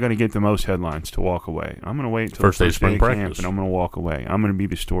 When am I going to get the most headlines to walk away? I'm going to wait until first day of spring camp, practice, and I'm going to walk away. I'm going to be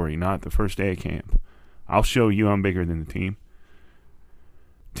the story, not the first day of camp. I'll show you I'm bigger than the team.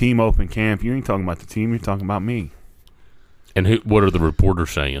 Team open camp. You ain't talking about the team. You're talking about me. And what are the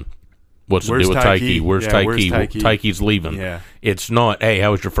reporters saying? What's the deal with Tyke? Where's Tyke? Tyke's leaving. Yeah. It's not, hey,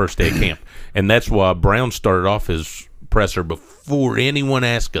 how was your first day of camp? And that's why Brown started off his presser before anyone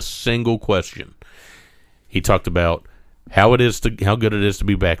asked a single question. He talked about how good it is to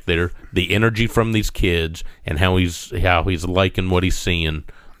be back there, the energy from these kids, and how he's liking what he's seeing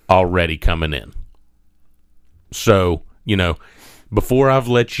already coming in. So, before I've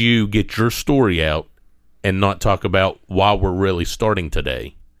let you get your story out and not talk about why we're really starting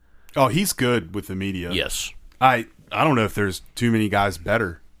today. Oh, he's good with the media. Yes. I don't know if there's too many guys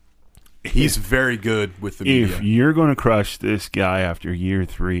better. He's very good with the media. If you're going to crush this guy after year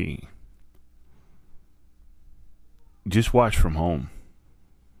 3, just watch from home.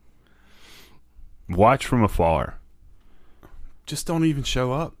 Watch from afar. Just don't even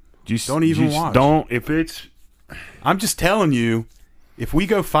show up. Just don't even watch. I'm just telling you, if we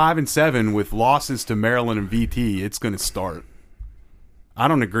go 5-7 with losses to Maryland and VT, it's going to start. I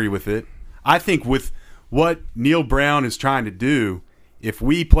don't agree with it. I think with what Neil Brown is trying to do, if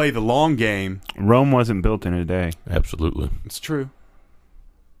we play the long game, Rome wasn't built in a day. Absolutely. It's true.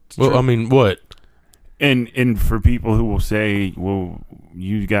 True. I mean, what? And for people who will say, well,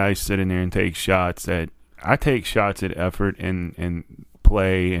 you guys sit in there and take shots, that I take shots at effort and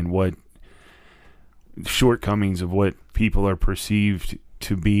play and what shortcomings of what people are perceived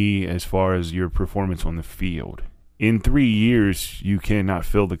to be as far as your performance on the field. In 3 years, you cannot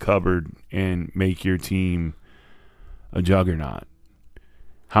fill the cupboard and make your team a juggernaut.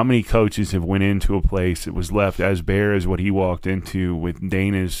 How many coaches have went into a place that was left as bare as what he walked into with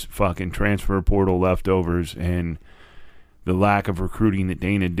Dana's fucking transfer portal leftovers and the lack of recruiting that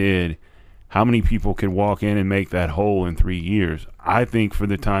Dana did? How many people can walk in and make that hole in 3 years? I think for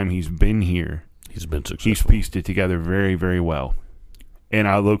the time he's been here, he's been successful. He's pieced it together very, very well. And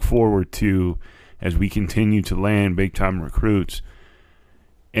I look forward to, as we continue to land big-time recruits,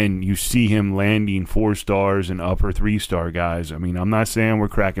 and you see him landing 4-stars and upper 3-star guys. I mean, I'm not saying we're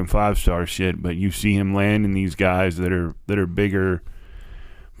cracking 5-star shit, but you see him landing these guys that are bigger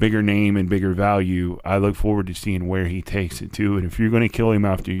name and bigger value. I look forward to seeing where he takes it to. And if you're going to kill him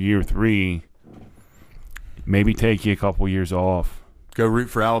after year 3, maybe take you a couple years off. Go root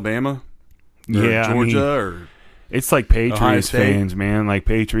for Alabama? Yeah, Georgia or it's like Patriots fans, man. Like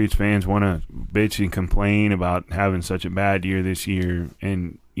Patriots fans want to bitch and complain about having such a bad year this year.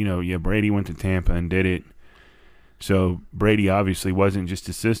 And, Brady went to Tampa and did it. So Brady obviously wasn't just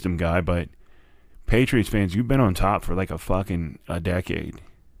a system guy, but Patriots fans, you've been on top for like a decade.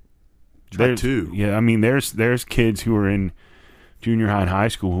 There's two. Yeah, I mean, there's kids who are in junior high and high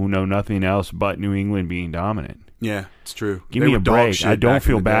school who know nothing else but New England being dominant. Yeah, it's true. Give me a break. I don't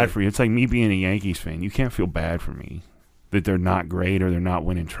feel bad for you. It's like me being a Yankees fan. You can't feel bad for me that they're not great or they're not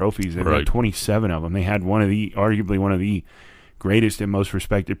winning trophies. They've got 27 of them. They had arguably one of the greatest and most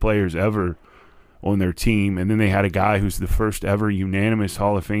respected players ever on their team, and then they had a guy who's the first ever unanimous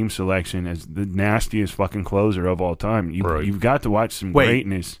Hall of Fame selection as the nastiest fucking closer of all time. You've got to watch some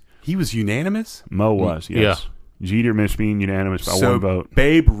greatness. He was unanimous? Mo was, yes. Yeah. Jeter missed being unanimous by one vote.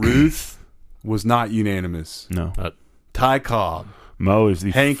 Babe Ruth was not unanimous. No. Ty Cobb. Mo is the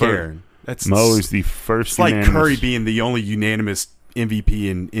Hank Aaron. Mo is the first. It's like Curry being the only unanimous MVP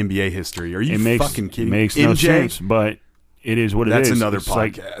in NBA history. Are you fucking kidding? It makes no sense, but it is what it is. That's another it's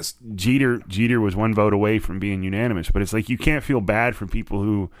podcast. Like Jeter was one vote away from being unanimous, but it's like you can't feel bad for people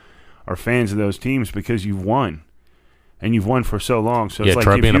who are fans of those teams because you've won. And you've won for so long. So it's like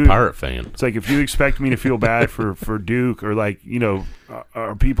try being a Pirate fan. It's like if you expect me to feel bad for Duke or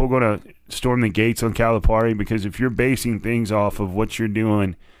are people going to storm the gates on Calipari? Because if you're basing things off of what you're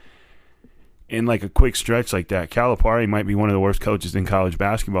doing in like a quick stretch like that, Calipari might be one of the worst coaches in college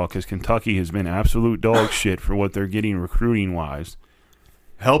basketball because Kentucky has been absolute dog shit for what they're getting recruiting-wise.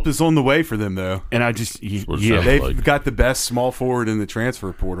 Help is on the way for them, though. And I just, they've got the best small forward in the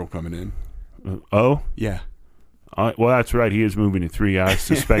transfer portal coming in. Yeah. Well, that's right. He is moving to 3. I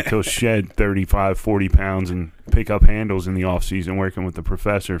suspect he'll shed 35, 40 pounds and pick up handles in the offseason working with the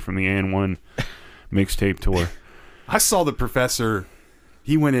professor from the AN1 mixtape tour. I saw the professor.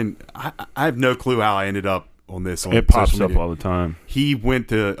 He went in. I have no clue how I ended up on this. It pops up all the time. He went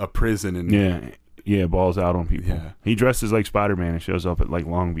to a prison and Yeah, balls out on people. Yeah. He dresses like Spider-Man and shows up at like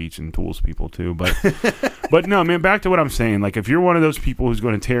Long Beach and tools people too. But no, man, back to what I'm saying. Like if you're one of those people who's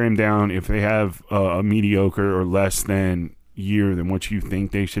going to tear him down if they have a mediocre or less than year than what you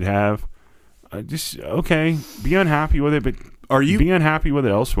think they should have, be unhappy with it, but be unhappy with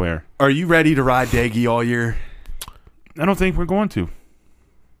it elsewhere. Are you ready to ride Daggy all year? I don't think we're going to.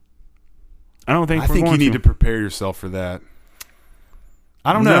 I think you need to prepare yourself for that.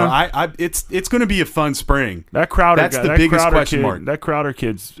 I don't know. It's going to be a fun spring. That Crowder, that's the biggest question mark. That Crowder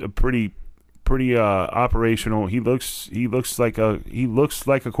kid's a pretty operational. He looks like a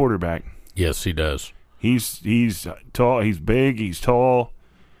quarterback. Yes, he does. He's tall. He's big. He's tall.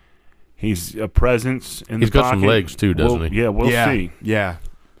 He's a presence in the pocket. He's got some legs too, doesn't he? Yeah, we'll see. Yeah,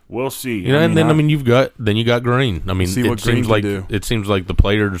 we'll see. You got Green. I mean, see what Green can do. It seems like the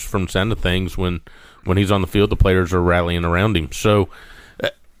players from Santa Things when he's on the field, the players are rallying around him. So.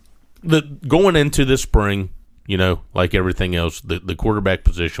 Going into this spring, like everything else, the quarterback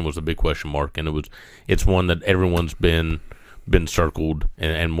position was a big question mark, and it's one that everyone's been circled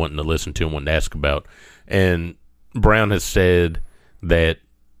and wanting to listen to and wanting to ask about. And Brown has said that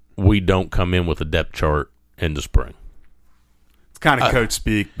we don't come in with a depth chart in the spring. It's kind of coach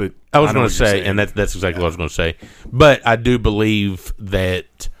speak, but I was going to say, and that's exactly what I was going to say. But I do believe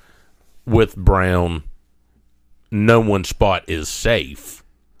that with Brown, no one spot is safe.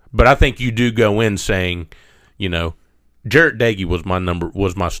 But I think you do go in saying, Jarret Doege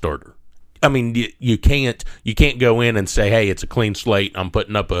was my starter. I mean, you can't go in and say, hey, it's a clean slate. I'm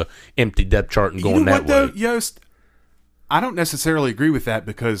putting up a empty depth chart and going that way. Though, Yost, I don't necessarily agree with that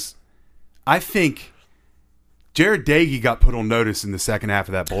because I think Jarret Doege got put on notice in the second half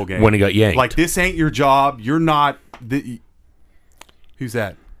of that bowl game when he got yanked. Like, this ain't your job. You're not. Who's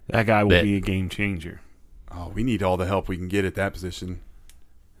that? That guy will be a game changer. Oh, we need all the help we can get at that position.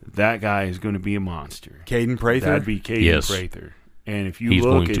 That guy is going to be a monster. Caden Prather? That'd be Caden Prather. And if you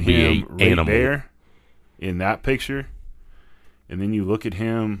look at him right there in that picture, and then you look at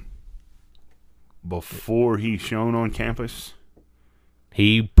him before he's shown on campus.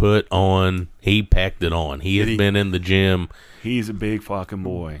 He packed it on. He has been in the gym. He's a big fucking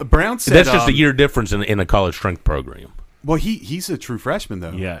boy. Brown said That's just a year difference in a college strength program. Well, he's a true freshman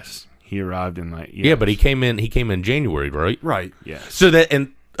though. Yes, he arrived in Yeah, but he came in January, right? Right. Yes. So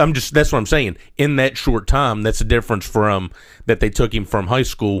that's what I'm saying. In that short time, that's a difference from that they took him from high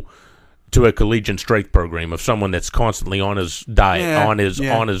school to a collegiate strength program of someone that's constantly on his diet, on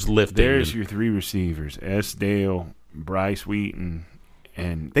his lifting. There's your three receivers: S. Dale, Bryce Wheaton,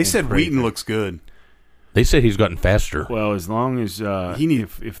 and they said Prather. Wheaton looks good. They said he's gotten faster. Well, as long as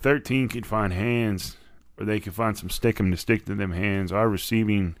if 13 could find hands, or they could find some stick to them hands, our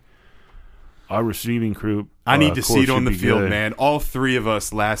receiving crew. I need to see it on the field, man. All three of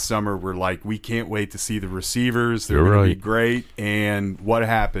us last summer were like, we can't wait to see the receivers. They're going to be great. And what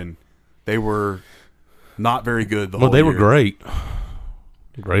happened? They were not very good the whole year. Well, they were great.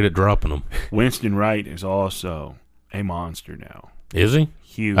 Great at dropping them. Winston Wright is also a monster now. Is he?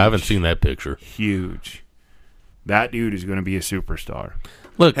 Huge. I haven't seen that picture. Huge. That dude is going to be a superstar.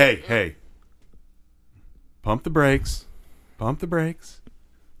 Look. Hey. Pump the brakes.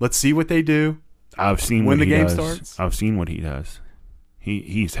 Let's see what they do. I've seen when what the he game does. starts. I've seen what he does.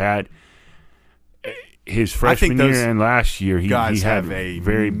 He's had his freshman year and last year. He had a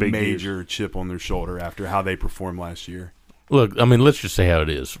very big major chip on their shoulder after how they performed last year. Look, I mean, let's just say how it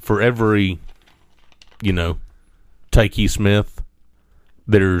is. For every, Tyke Smith,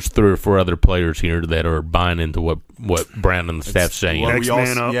 there's 3 or 4 other players here that are buying into what Brown and the staff's saying. Next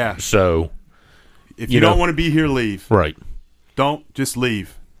man up. Yeah. So, if you don't want to be here, leave. Right. Don't just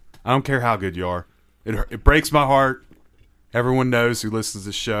leave. I don't care how good you are. It breaks my heart. Everyone knows who listens to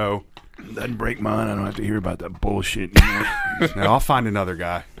the show. It doesn't break mine. I don't have to hear about that bullshit anymore. Now, I'll find another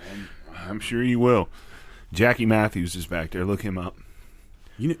guy. I'm sure you will. Jackie Matthews is back there. Look him up.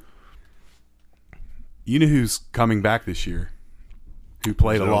 You know who's coming back this year? Who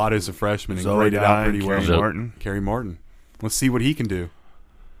played a lot as a freshman and graded out pretty well? Kerry Martin. Let's see what he can do.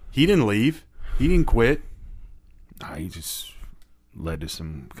 He didn't leave. He didn't quit. He just led to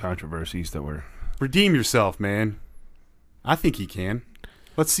some controversies that were... Redeem yourself, man. I think he can.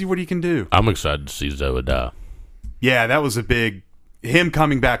 Let's see what he can do. I'm excited to see Zoe. Yeah, that was him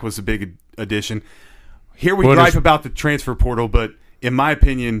coming back was a big addition. Here we gripe about the transfer portal, but in my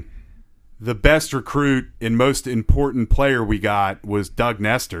opinion, the best recruit and most important player we got was Doug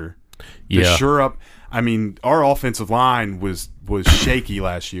Nestor. Yeah. Shore up. I mean, our offensive line was shaky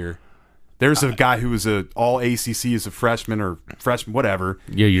last year. There's a guy who was all ACC as a freshman, whatever.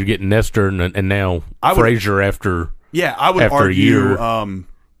 Yeah, you're getting Nestor and now Frazier after. Yeah, I would argue.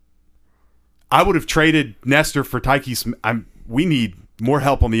 I would have traded Nestor for Tyke Smith. We need more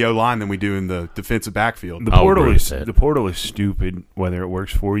help on the O-line than we do in the defensive backfield. The portal is stupid, whether it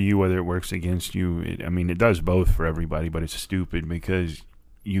works for you, whether it works against you. It does both for everybody, but it's stupid because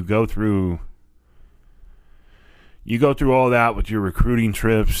you go through all that with your recruiting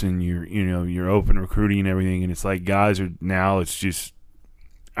trips and your open recruiting and everything, and it's like guys are now. It's just,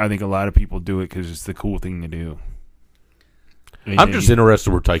 I think a lot of people do it because it's the cool thing to do. I'm just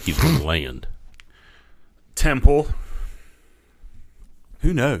interested where Tyke's going to land. Temple.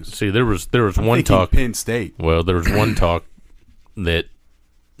 Who knows? See, there was one talk. Penn State. Well, there was one talk that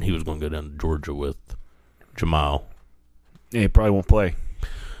he was going to go down to Georgia with Jamal. Yeah, he probably won't play.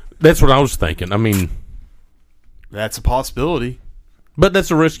 That's what I was thinking. I mean, that's a possibility. But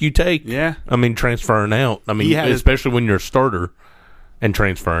that's a risk you take. Yeah. I mean, transferring out. I mean, especially when you're a starter and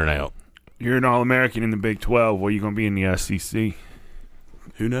transferring out. You're an All-American in the Big 12. What are you going to be in the SEC?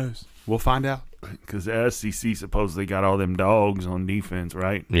 Who knows? We'll find out. Because the SEC supposedly got all them dogs on defense,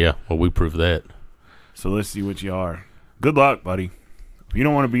 right? Yeah, well, we proved that. So let's see what you are. Good luck, buddy. If you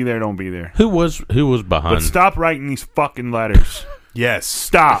don't want to be there, don't be there. Who was behind? But stop writing these fucking letters. Yes.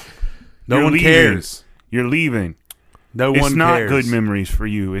 Stop. No one cares. You're leaving. No one cares. It's not good memories for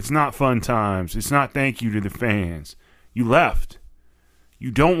you. It's not fun times. It's not thank you to the fans. You left.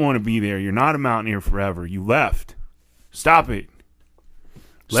 You don't want to be there. You're not a Mountaineer forever. You left. Stop it.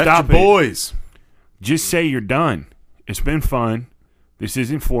 Stop your boys. Just say you're done. It's been fun. This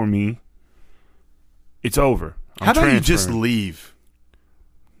isn't for me. It's over. How about you just leave?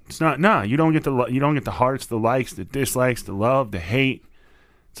 It's not. Nah, you don't get the hearts, the likes, the dislikes, the love, the hate.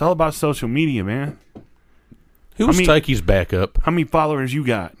 It's all about social media, man. Who was Tyke's backup? How many followers you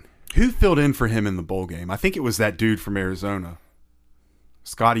got? Who filled in for him in the bowl game? I think it was that dude from Arizona,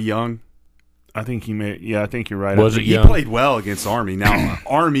 Scotty Young. I think he made. Yeah, I think you're right. Was it he Young? played well against Army. Now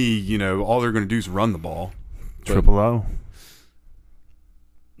Army, all they're going to do is run the ball. Triple O.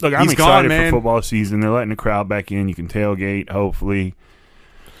 Look, I'm He's excited gone, man. for football season. They're letting the crowd back in. You can tailgate, hopefully.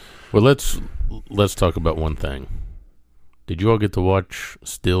 Well, let's talk about one thing. Did you all get to watch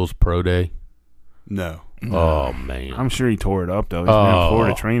Stills Pro Day? No. Oh man, I'm sure he tore it up though. He's been in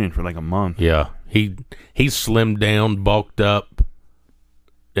Florida training for like a month. yeah. He slimmed down, bulked up,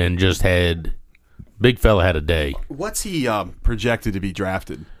 and just had big fella had a day. What's he projected to be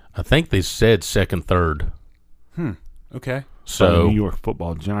drafted? I think they said second, third. Okay. So New York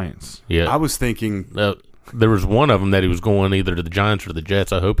Football Giants. yeah, I was thinking there was one of them that he was going either to the Giants or the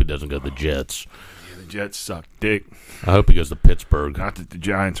Jets. I hope he doesn't go to the Jets. The Jets suck dick. I hope he goes to Pittsburgh. Not that the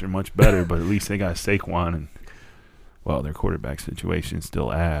Giants are much better, but at least they got Saquon and their quarterback situation's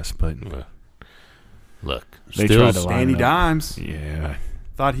still ass. But Look, they still tried to line Danny it up. Dimes. Yeah,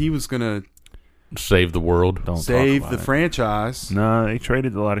 Thought he was going to save the world. don't save talk the about it. franchise. No, they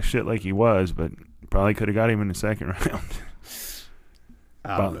traded a lot of shit like he was, but probably could have got him in the second round.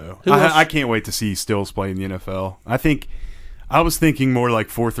 I don't know. Who else? I can't wait to see Stills play in the NFL. I was thinking more like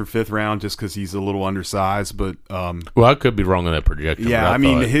 4th or 5th round just because he's a little undersized. But Well, I could be wrong on that projection. yeah, but I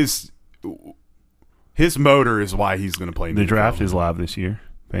mean thought- his motor is why he's going to play in The the draft NFL. is live this year.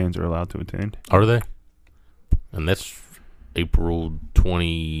 Fans are allowed to attend. Are they? And that's April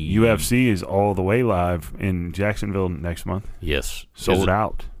 20. UFC is all the way live in Jacksonville next month. Yes, Sold Is it-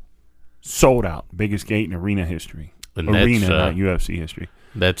 out. Sold out. Biggest gate in arena history. And Arena, that's, not UFC history.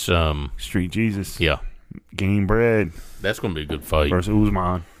 That's Street Jesus. yeah, Game bread that's going to be a good fight. versus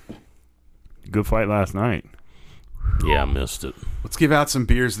Usman. Good fight last night. Yeah, I missed it. Let's give out some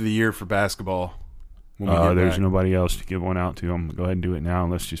beers of the year for basketball. When we get There's back. nobody else to give one out to. I'm going to go ahead and do it now.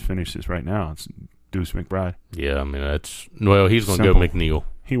 Let's just finish this right now. It's Deuce McBride. Yeah, I mean he's going to go Simple. McNeil.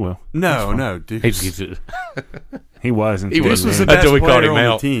 He will. No, dude. He wasn't. He Deuce was the Until best we caught player him on the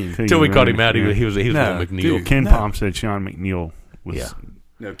out. team. Until we caught him out, he was No, going McNeil. dude. Ken No. Palm said Sean McNeil was. Yeah.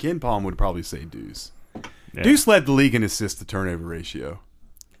 No, Ken Palm would probably say Deuce. Yeah. Deuce led the league in assist to turnover ratio.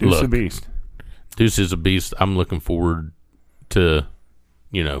 Deuce Look. a beast. Deuce is a beast. I'm looking forward to,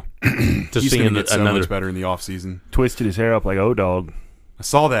 to He's seeing going to get so another. much better in the offseason. Twisted his hair up like O-Dog. I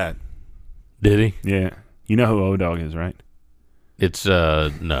saw that. Did he? Yeah. You know who O-Dog is, right? It's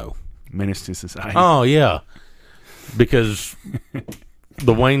no. Menace to Society. Oh yeah, because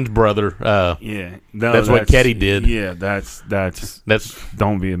the Wayne's brother. Yeah. No, That's what Ketty did. Yeah, that's That's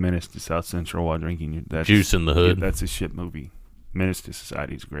Don't Be a Menace to South Central while drinking. That's, Juice in the Hood. That's a shit movie. Menace to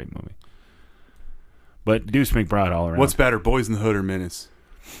Society is a great movie. But Deuce McBride all around. What's better, Boys in the Hood or Menace?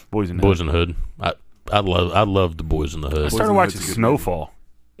 Boys in the Boys Hood. in the Hood. I love the Boys in the I Hood. in started the watching Hood's a good Snowfall.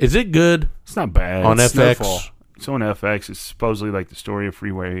 Is it good It's not bad. on It's FX? Snowfall. It's on FX. It's supposedly like the story of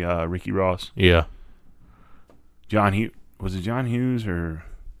Freeway Ricky Ross. Yeah. John Hughes. Was it John Hughes or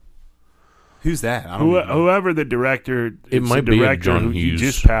Who's that? I don't even know. whoever the director? It it's might the be a director John who he Hughes.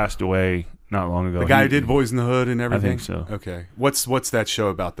 just passed away not long ago. The guy He- who did Boys in the Hood and everything? so. Okay. What's that show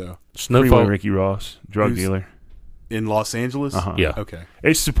about, though? Freeway Snowfall. Ricky Ross, drug Who's- dealer. In Los Angeles? Uh-huh. Yeah. Okay.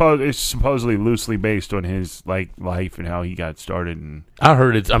 It's supposedly loosely based on his life and how he got started. And I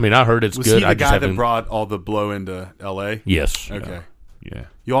heard it's Was good. he I the just guy that haven't. brought all the blow into L.A.? Yes. Okay. yeah,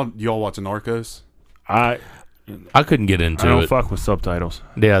 Y'all watch Narcos? I couldn't get into I don't it. fuck with subtitles.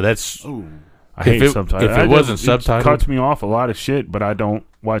 Yeah, that's. Ooh. I hate it- subtitles. if it wasn't subtitled- it cuts me off a lot of shit. But I don't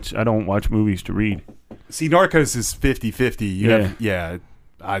watch movies to read. See, Narcos is 50-50. Yeah.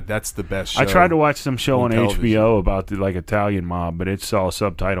 That's the best show. I tried to watch some show on on television. HBO about the Italian mob, but it's all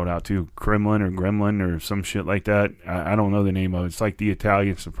subtitled out too. Gremlin or some shit like that. I don't know the name of it. It's like the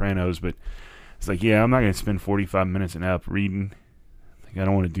Italian Sopranos, but it's like, yeah, I'm not going to spend 45 minutes an app reading. I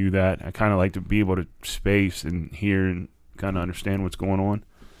don't want to do that. I kind of like to be able to space and hear and kind of understand what's going on.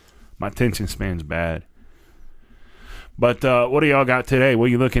 My attention span's bad. But what do y'all got today? What are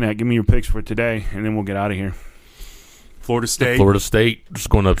you looking at? Give me your picks for today, and then we'll get out of here. Florida State, Florida State just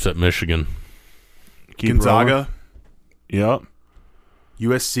going to upset Michigan. Keep Gonzaga, rolling.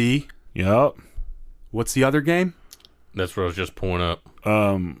 USC. Yep. What's the other game? That's what I was just pulling up.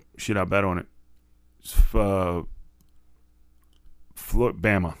 Shit, I bet on it. It's,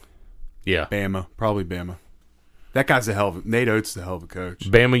 Bama. Yeah. Bama. Probably Bama. That guy's Nate Oates is a hell of a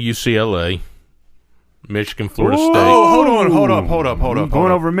coach. Bama, UCLA, Michigan, Florida Ooh. State. Oh, hold up.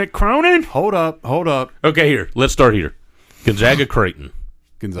 Going over Mick Cronin? Hold up. Okay, here. Let's start here. Gonzaga, Creighton,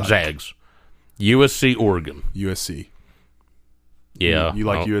 Gonzaga. Zags, USC, Oregon. USC. Yeah. You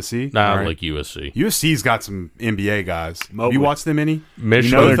like I'll- USC? Nah, All I right. like USC. USC's got some NBA guys. Have Mobley. you watched them any? You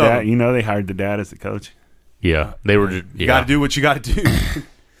Michigan. know, Both of them. you know they hired the dad as the coach. Yeah, they were. Just, You got to do what you got to do.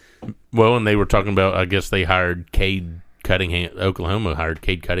 Well, and they were talking about. I guess they hired Cade Cunningham. Oklahoma hired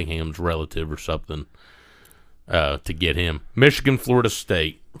Cade Cunningham's relative or something. to get him. Michigan, Florida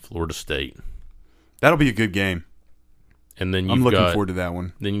State. That'll be a good game. And then I'm looking forward to that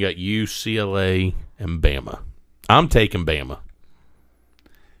one. Then you got UCLA and Bama. I'm taking Bama.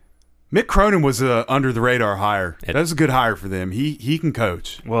 Mick Cronin was a under the radar hire. That was a good hire for them. He can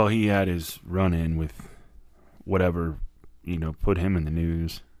coach. Well, he had his run in with whatever, put him in the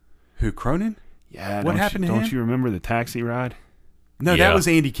news. Who, Cronin? Yeah. What happened to him? Don't you remember the taxi ride? No, Yeah. that was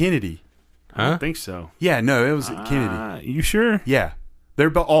Andy Kennedy. I don't think so. Yeah, no, it was Kennedy. You sure? Yeah.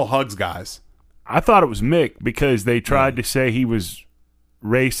 They're all Hugs guys. I thought it was Mick because they tried to say he was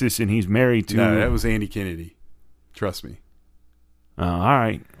racist and he's married to. No, that was Andy Kennedy. Trust me. All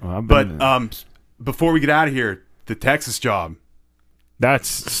right. Well, But before we get out of here, the Texas job. that's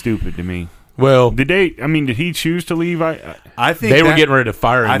stupid to me. Well, Did he choose to leave? I think they were getting ready to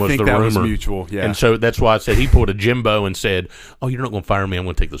fire him. I was think the that rumor. was mutual. Yeah, And so that's why I said he pulled a Jimbo and said, "Oh, you're not going to fire me. I'm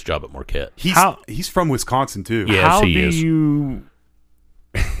going to take this job at Marquette." he's from Wisconsin too. Yeah. Yes, How he do is. you?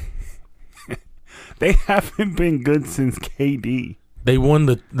 They haven't been good since KD. They won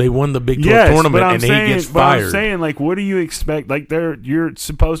the Big 12 Yes, tournament, but and he gets I'm fired. saying, what do you expect? You're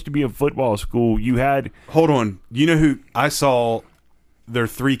supposed to be a football school. You had Hold on. You know who I saw? There are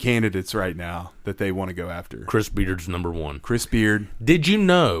 3 candidates right now that they want to go after. Chris Beard's number 1. Chris Beard. Did you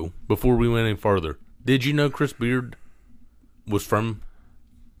know, before we went any further, did you know Chris Beard was from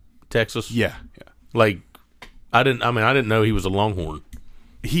Texas? Yeah. I didn't know he was a Longhorn.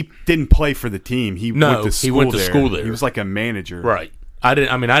 He didn't play for the team. He went to school there. He was like a manager. Right. I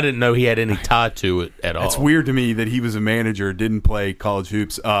didn't know he had any tie to it at all. It's weird to me that he was a manager, didn't play college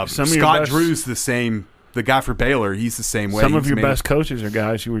hoops. Scott Drew's the same. The guy for Baylor, he's the same way. some of your best coaches are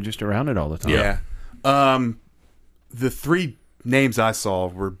guys who were just around it all the time. Yeah. The 3 names I saw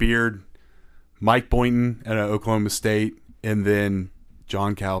were Beard, Mike Boynton at Oklahoma State, and then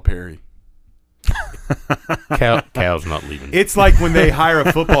John Calipari. Cal's not leaving. It's like when they hire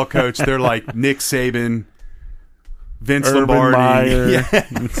a football coach, they're like Nick Saban, Vince Urban Lombardi. Meyer.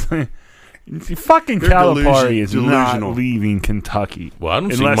 Yeah. Fucking They're Calipari is delusional. not leaving Kentucky. Well, I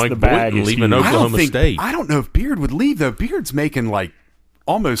don't see unless Mike the bag Boynton is leaving huge. Oklahoma State. I don't know if Beard would leave though. Beard's making like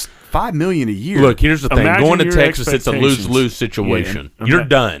almost $5 million a year. Look, here's the thing. Imagine Going to your Texas, it's a expectations. lose-lose situation. Yeah. You're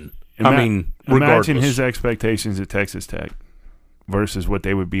done. Imagine regardless. his expectations at Texas Tech versus what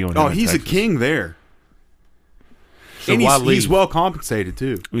they would be on. oh, him at he's a Texas. king there, So and why he's leave? well compensated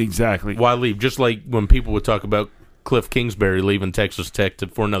too. Exactly. Why leave? Just like when people would talk about Cliff Kingsbury leaving Texas Tech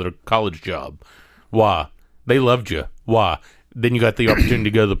for another college job. Why? They loved you. Why? Then you got the opportunity to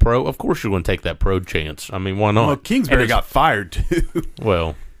go to the pro. Of course you're going to take that pro chance. I mean, why not? Well, Kingsbury And got fired too.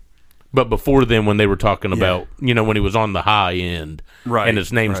 well, but before then, when they were talking about, when he was on the high end, Right, and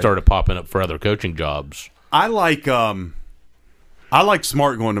his name right. started popping up for other coaching jobs. I like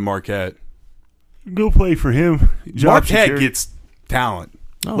Smart going to Marquette. Go play for him. Job Marquette security. gets talent.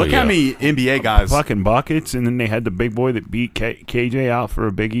 Oh, Look yeah. how many NBA guys. fucking buckets, and then they had the big boy that beat KJ out for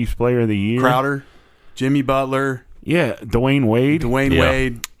a Big East Player of the Year. Crowder, Jimmy Butler, Yeah, Dwayne Wade. Dwayne Yeah.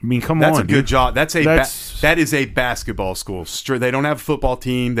 Wade. I mean, come That's on, a good dude. job. That That's- is a basketball school. They don't have a football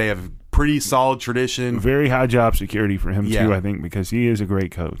team. They have a pretty solid tradition. Very high job security for him Yeah. too, I think, because he is a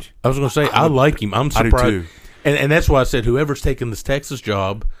great coach. I was going to say, I like him. I'm I do surprised. too. And that's why I said whoever's taking this Texas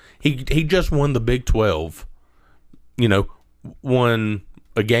job, he just won the Big 12. Won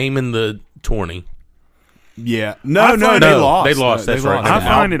a game in the tourney. Yeah. I No, find- they lost. They lost, that's right. I And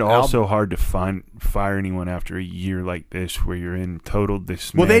find it also hard to fire anyone after a year like this where you're in total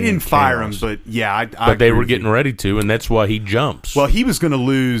dismay. Well, they and didn't fire him, chaos. but yeah, I But they agree were with getting you. ready to, and that's why he jumps. Well, he was going to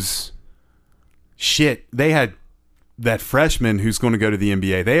lose. Shit, they had that freshman who's going to go to the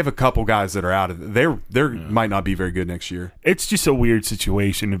NBA. They have a couple guys that are out of it. They might not be very good next year. It's just a weird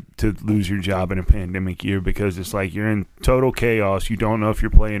situation to lose your job in a pandemic year because it's like you're in total chaos. You don't know if you're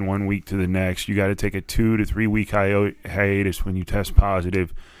playing 1 week to the next. You got to take a 2 to 3 week hiatus when you test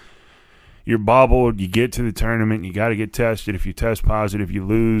positive. You're bobbled. You get to the tournament. You got to get tested. If you test positive, you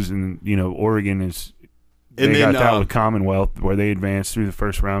lose. And Oregon is. And They then, got that with Commonwealth where they advanced through the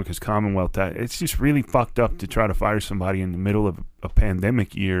first round because Commonwealth. It's just really fucked up to try to fire somebody in the middle of a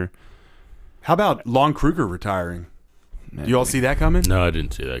pandemic year. How about Lon Kruger retiring? You all see that coming? no, I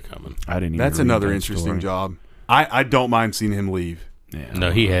didn't see that coming. I didn't. Even That's read another that interesting story. job. I don't mind seeing him leave. Yeah.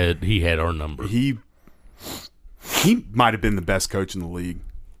 No, he had our number. He might have been the best coach in the league,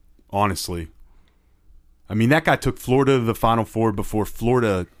 honestly. I mean, that guy took Florida to the Final Four before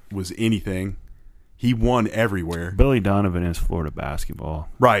Florida was anything. He won everywhere. Billy Donovan is Florida basketball.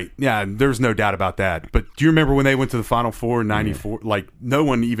 Right. Yeah, there's no doubt about that. But do you remember when they went to the Final Four in 94? Like, no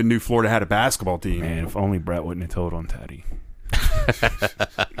one even knew Florida had a basketball team. Man, if only Brett wouldn't have told on Teddy.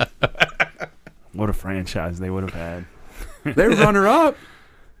 What a franchise they would have had. They're runner-up.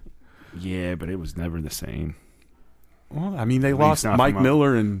 Yeah, but it was never the same. Well, I mean, they At lost least not Mike for my-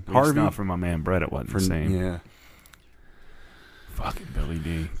 Miller and At least Harvey. not for my man Brett, it wasn't the same. Yeah. Fucking Billy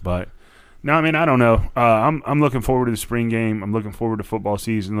D. But no, I mean, I don't know. I'm looking forward to the spring game. I'm looking forward to football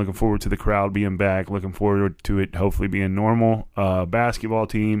season. Looking forward to the crowd being back. Looking forward to it hopefully being normal. Basketball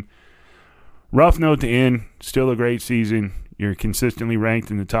team. Rough note to end. Still a great season. You're consistently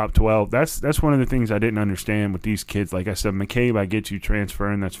ranked in the top 12. That's one of the things I didn't understand with these kids. Like I said, McCabe, I get you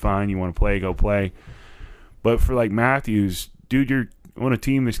transferring. That's fine. You want to play, go play. But for like Matthews, dude, you're on a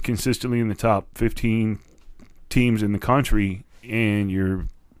team that's consistently in the top 15 teams in the country, and you're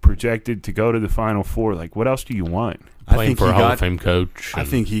projected to go to the Final Four. Like, what else do you want? Playing for a Hall of Fame coach. I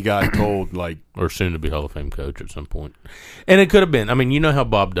think he got told, like, or soon to be Hall of Fame coach at some point. And it could have been. I mean, you know how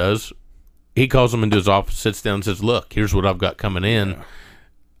Bob does. He calls him into his office, sits down and says, look, here's what I've got coming in. Yeah.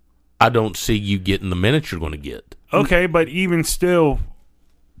 I don't see you getting the minutes you're going to get. Okay, but even still,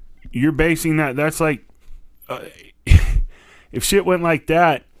 you're basing that. That's like, if shit went like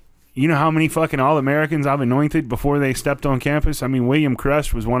that, you know how many fucking All-Americans I've anointed before they stepped on campus? I mean, William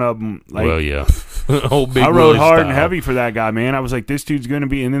Crush was one of them. Like, well, yeah. Old Big I rode Willie hard style. and heavy for that guy, man. I was like, this dude's going to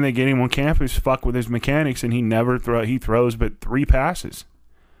be, and then they get him on campus, fuck with his mechanics, and he never he throws but 3 passes.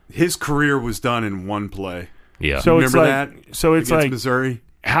 His career was done in one play. Yeah. So Remember it's that? like, so it's against like, Missouri?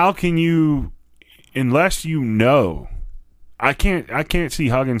 How can you, unless you know, I can't see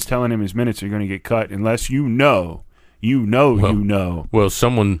Huggins telling him his minutes are going to get cut unless you know. Well,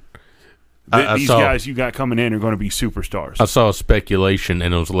 someone. These guys you got coming in are going to be superstars. I saw a speculation,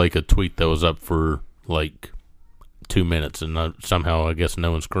 and it was like a tweet that was up for like 2 minutes, and somehow I guess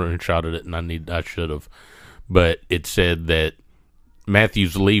no one screenshotted it, and I should have. But it said that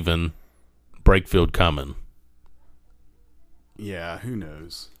Matthews leaving, Brakefield coming. Yeah, who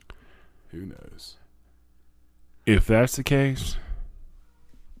knows? Who knows? If that's the case,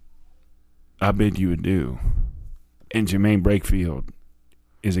 I bid you adieu. And Jermaine Brakefield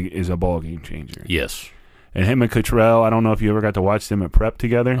is a ball game changer. Yes. And him and Cottrell, I don't know if you ever got to watch them at prep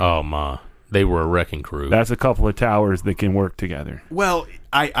together. Oh, my. They were a wrecking crew. That's a couple of towers that can work together. Well,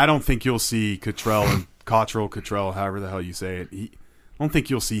 I don't think you'll see Cottrell, however the hell you say it. I don't think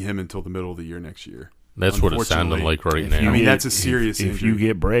you'll see him until the middle of the year next year. That's what it's sounding like right now. I mean, that's a serious injury. If you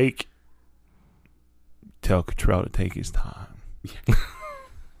get Brake, tell Cottrell to take his time.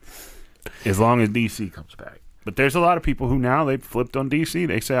 As long as DC comes back. But there's a lot of people who now they've flipped on DC.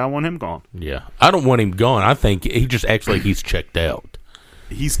 They say, I want him gone. Yeah. I don't want him gone. I think he just acts like he's checked out.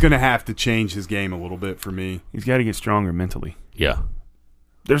 He's going to have to change his game a little bit for me. He's got to get stronger mentally. Yeah.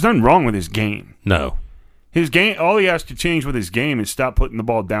 There's nothing wrong with his game. No. His game, all he has to change with his game is stop putting the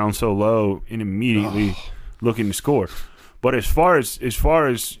ball down so low and immediately looking to score. But as far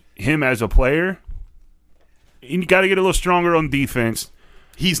as him as a player, you got to get a little stronger on defense.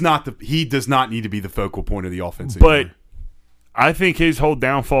 He does not need to be the focal point of the offense anymore. But I think his whole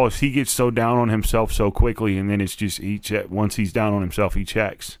downfall is he gets so down on himself so quickly, and then it's just once he's down on himself, he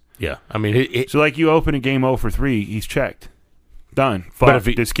checks. Yeah, I mean, so like you open a game 0 for 3, he's checked, done. Fuck,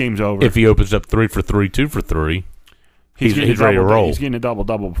 this game's over. If he opens up 3 for 3, 2 for 3, he's ready to roll. He's getting a double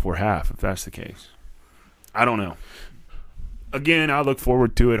before half. If that's the case, I don't know. Again, I look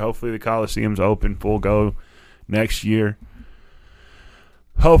forward to it. Hopefully, the Coliseum's open, full go next year.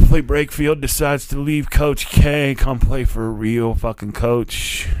 Hopefully Brakefield decides to leave Coach K, come play for a real fucking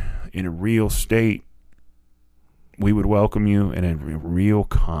coach in a real state. We would welcome you in a real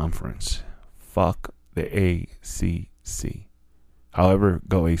conference. Fuck the ACC. However,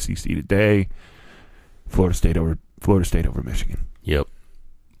 go ACC today. Florida State over Michigan. Yep.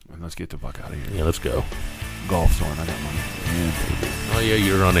 And let's get the fuck out of here. Yeah, let's go. Golf's on. I got money. Oh, yeah,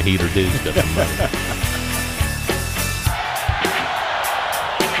 you're on a heater, dude. Got some money.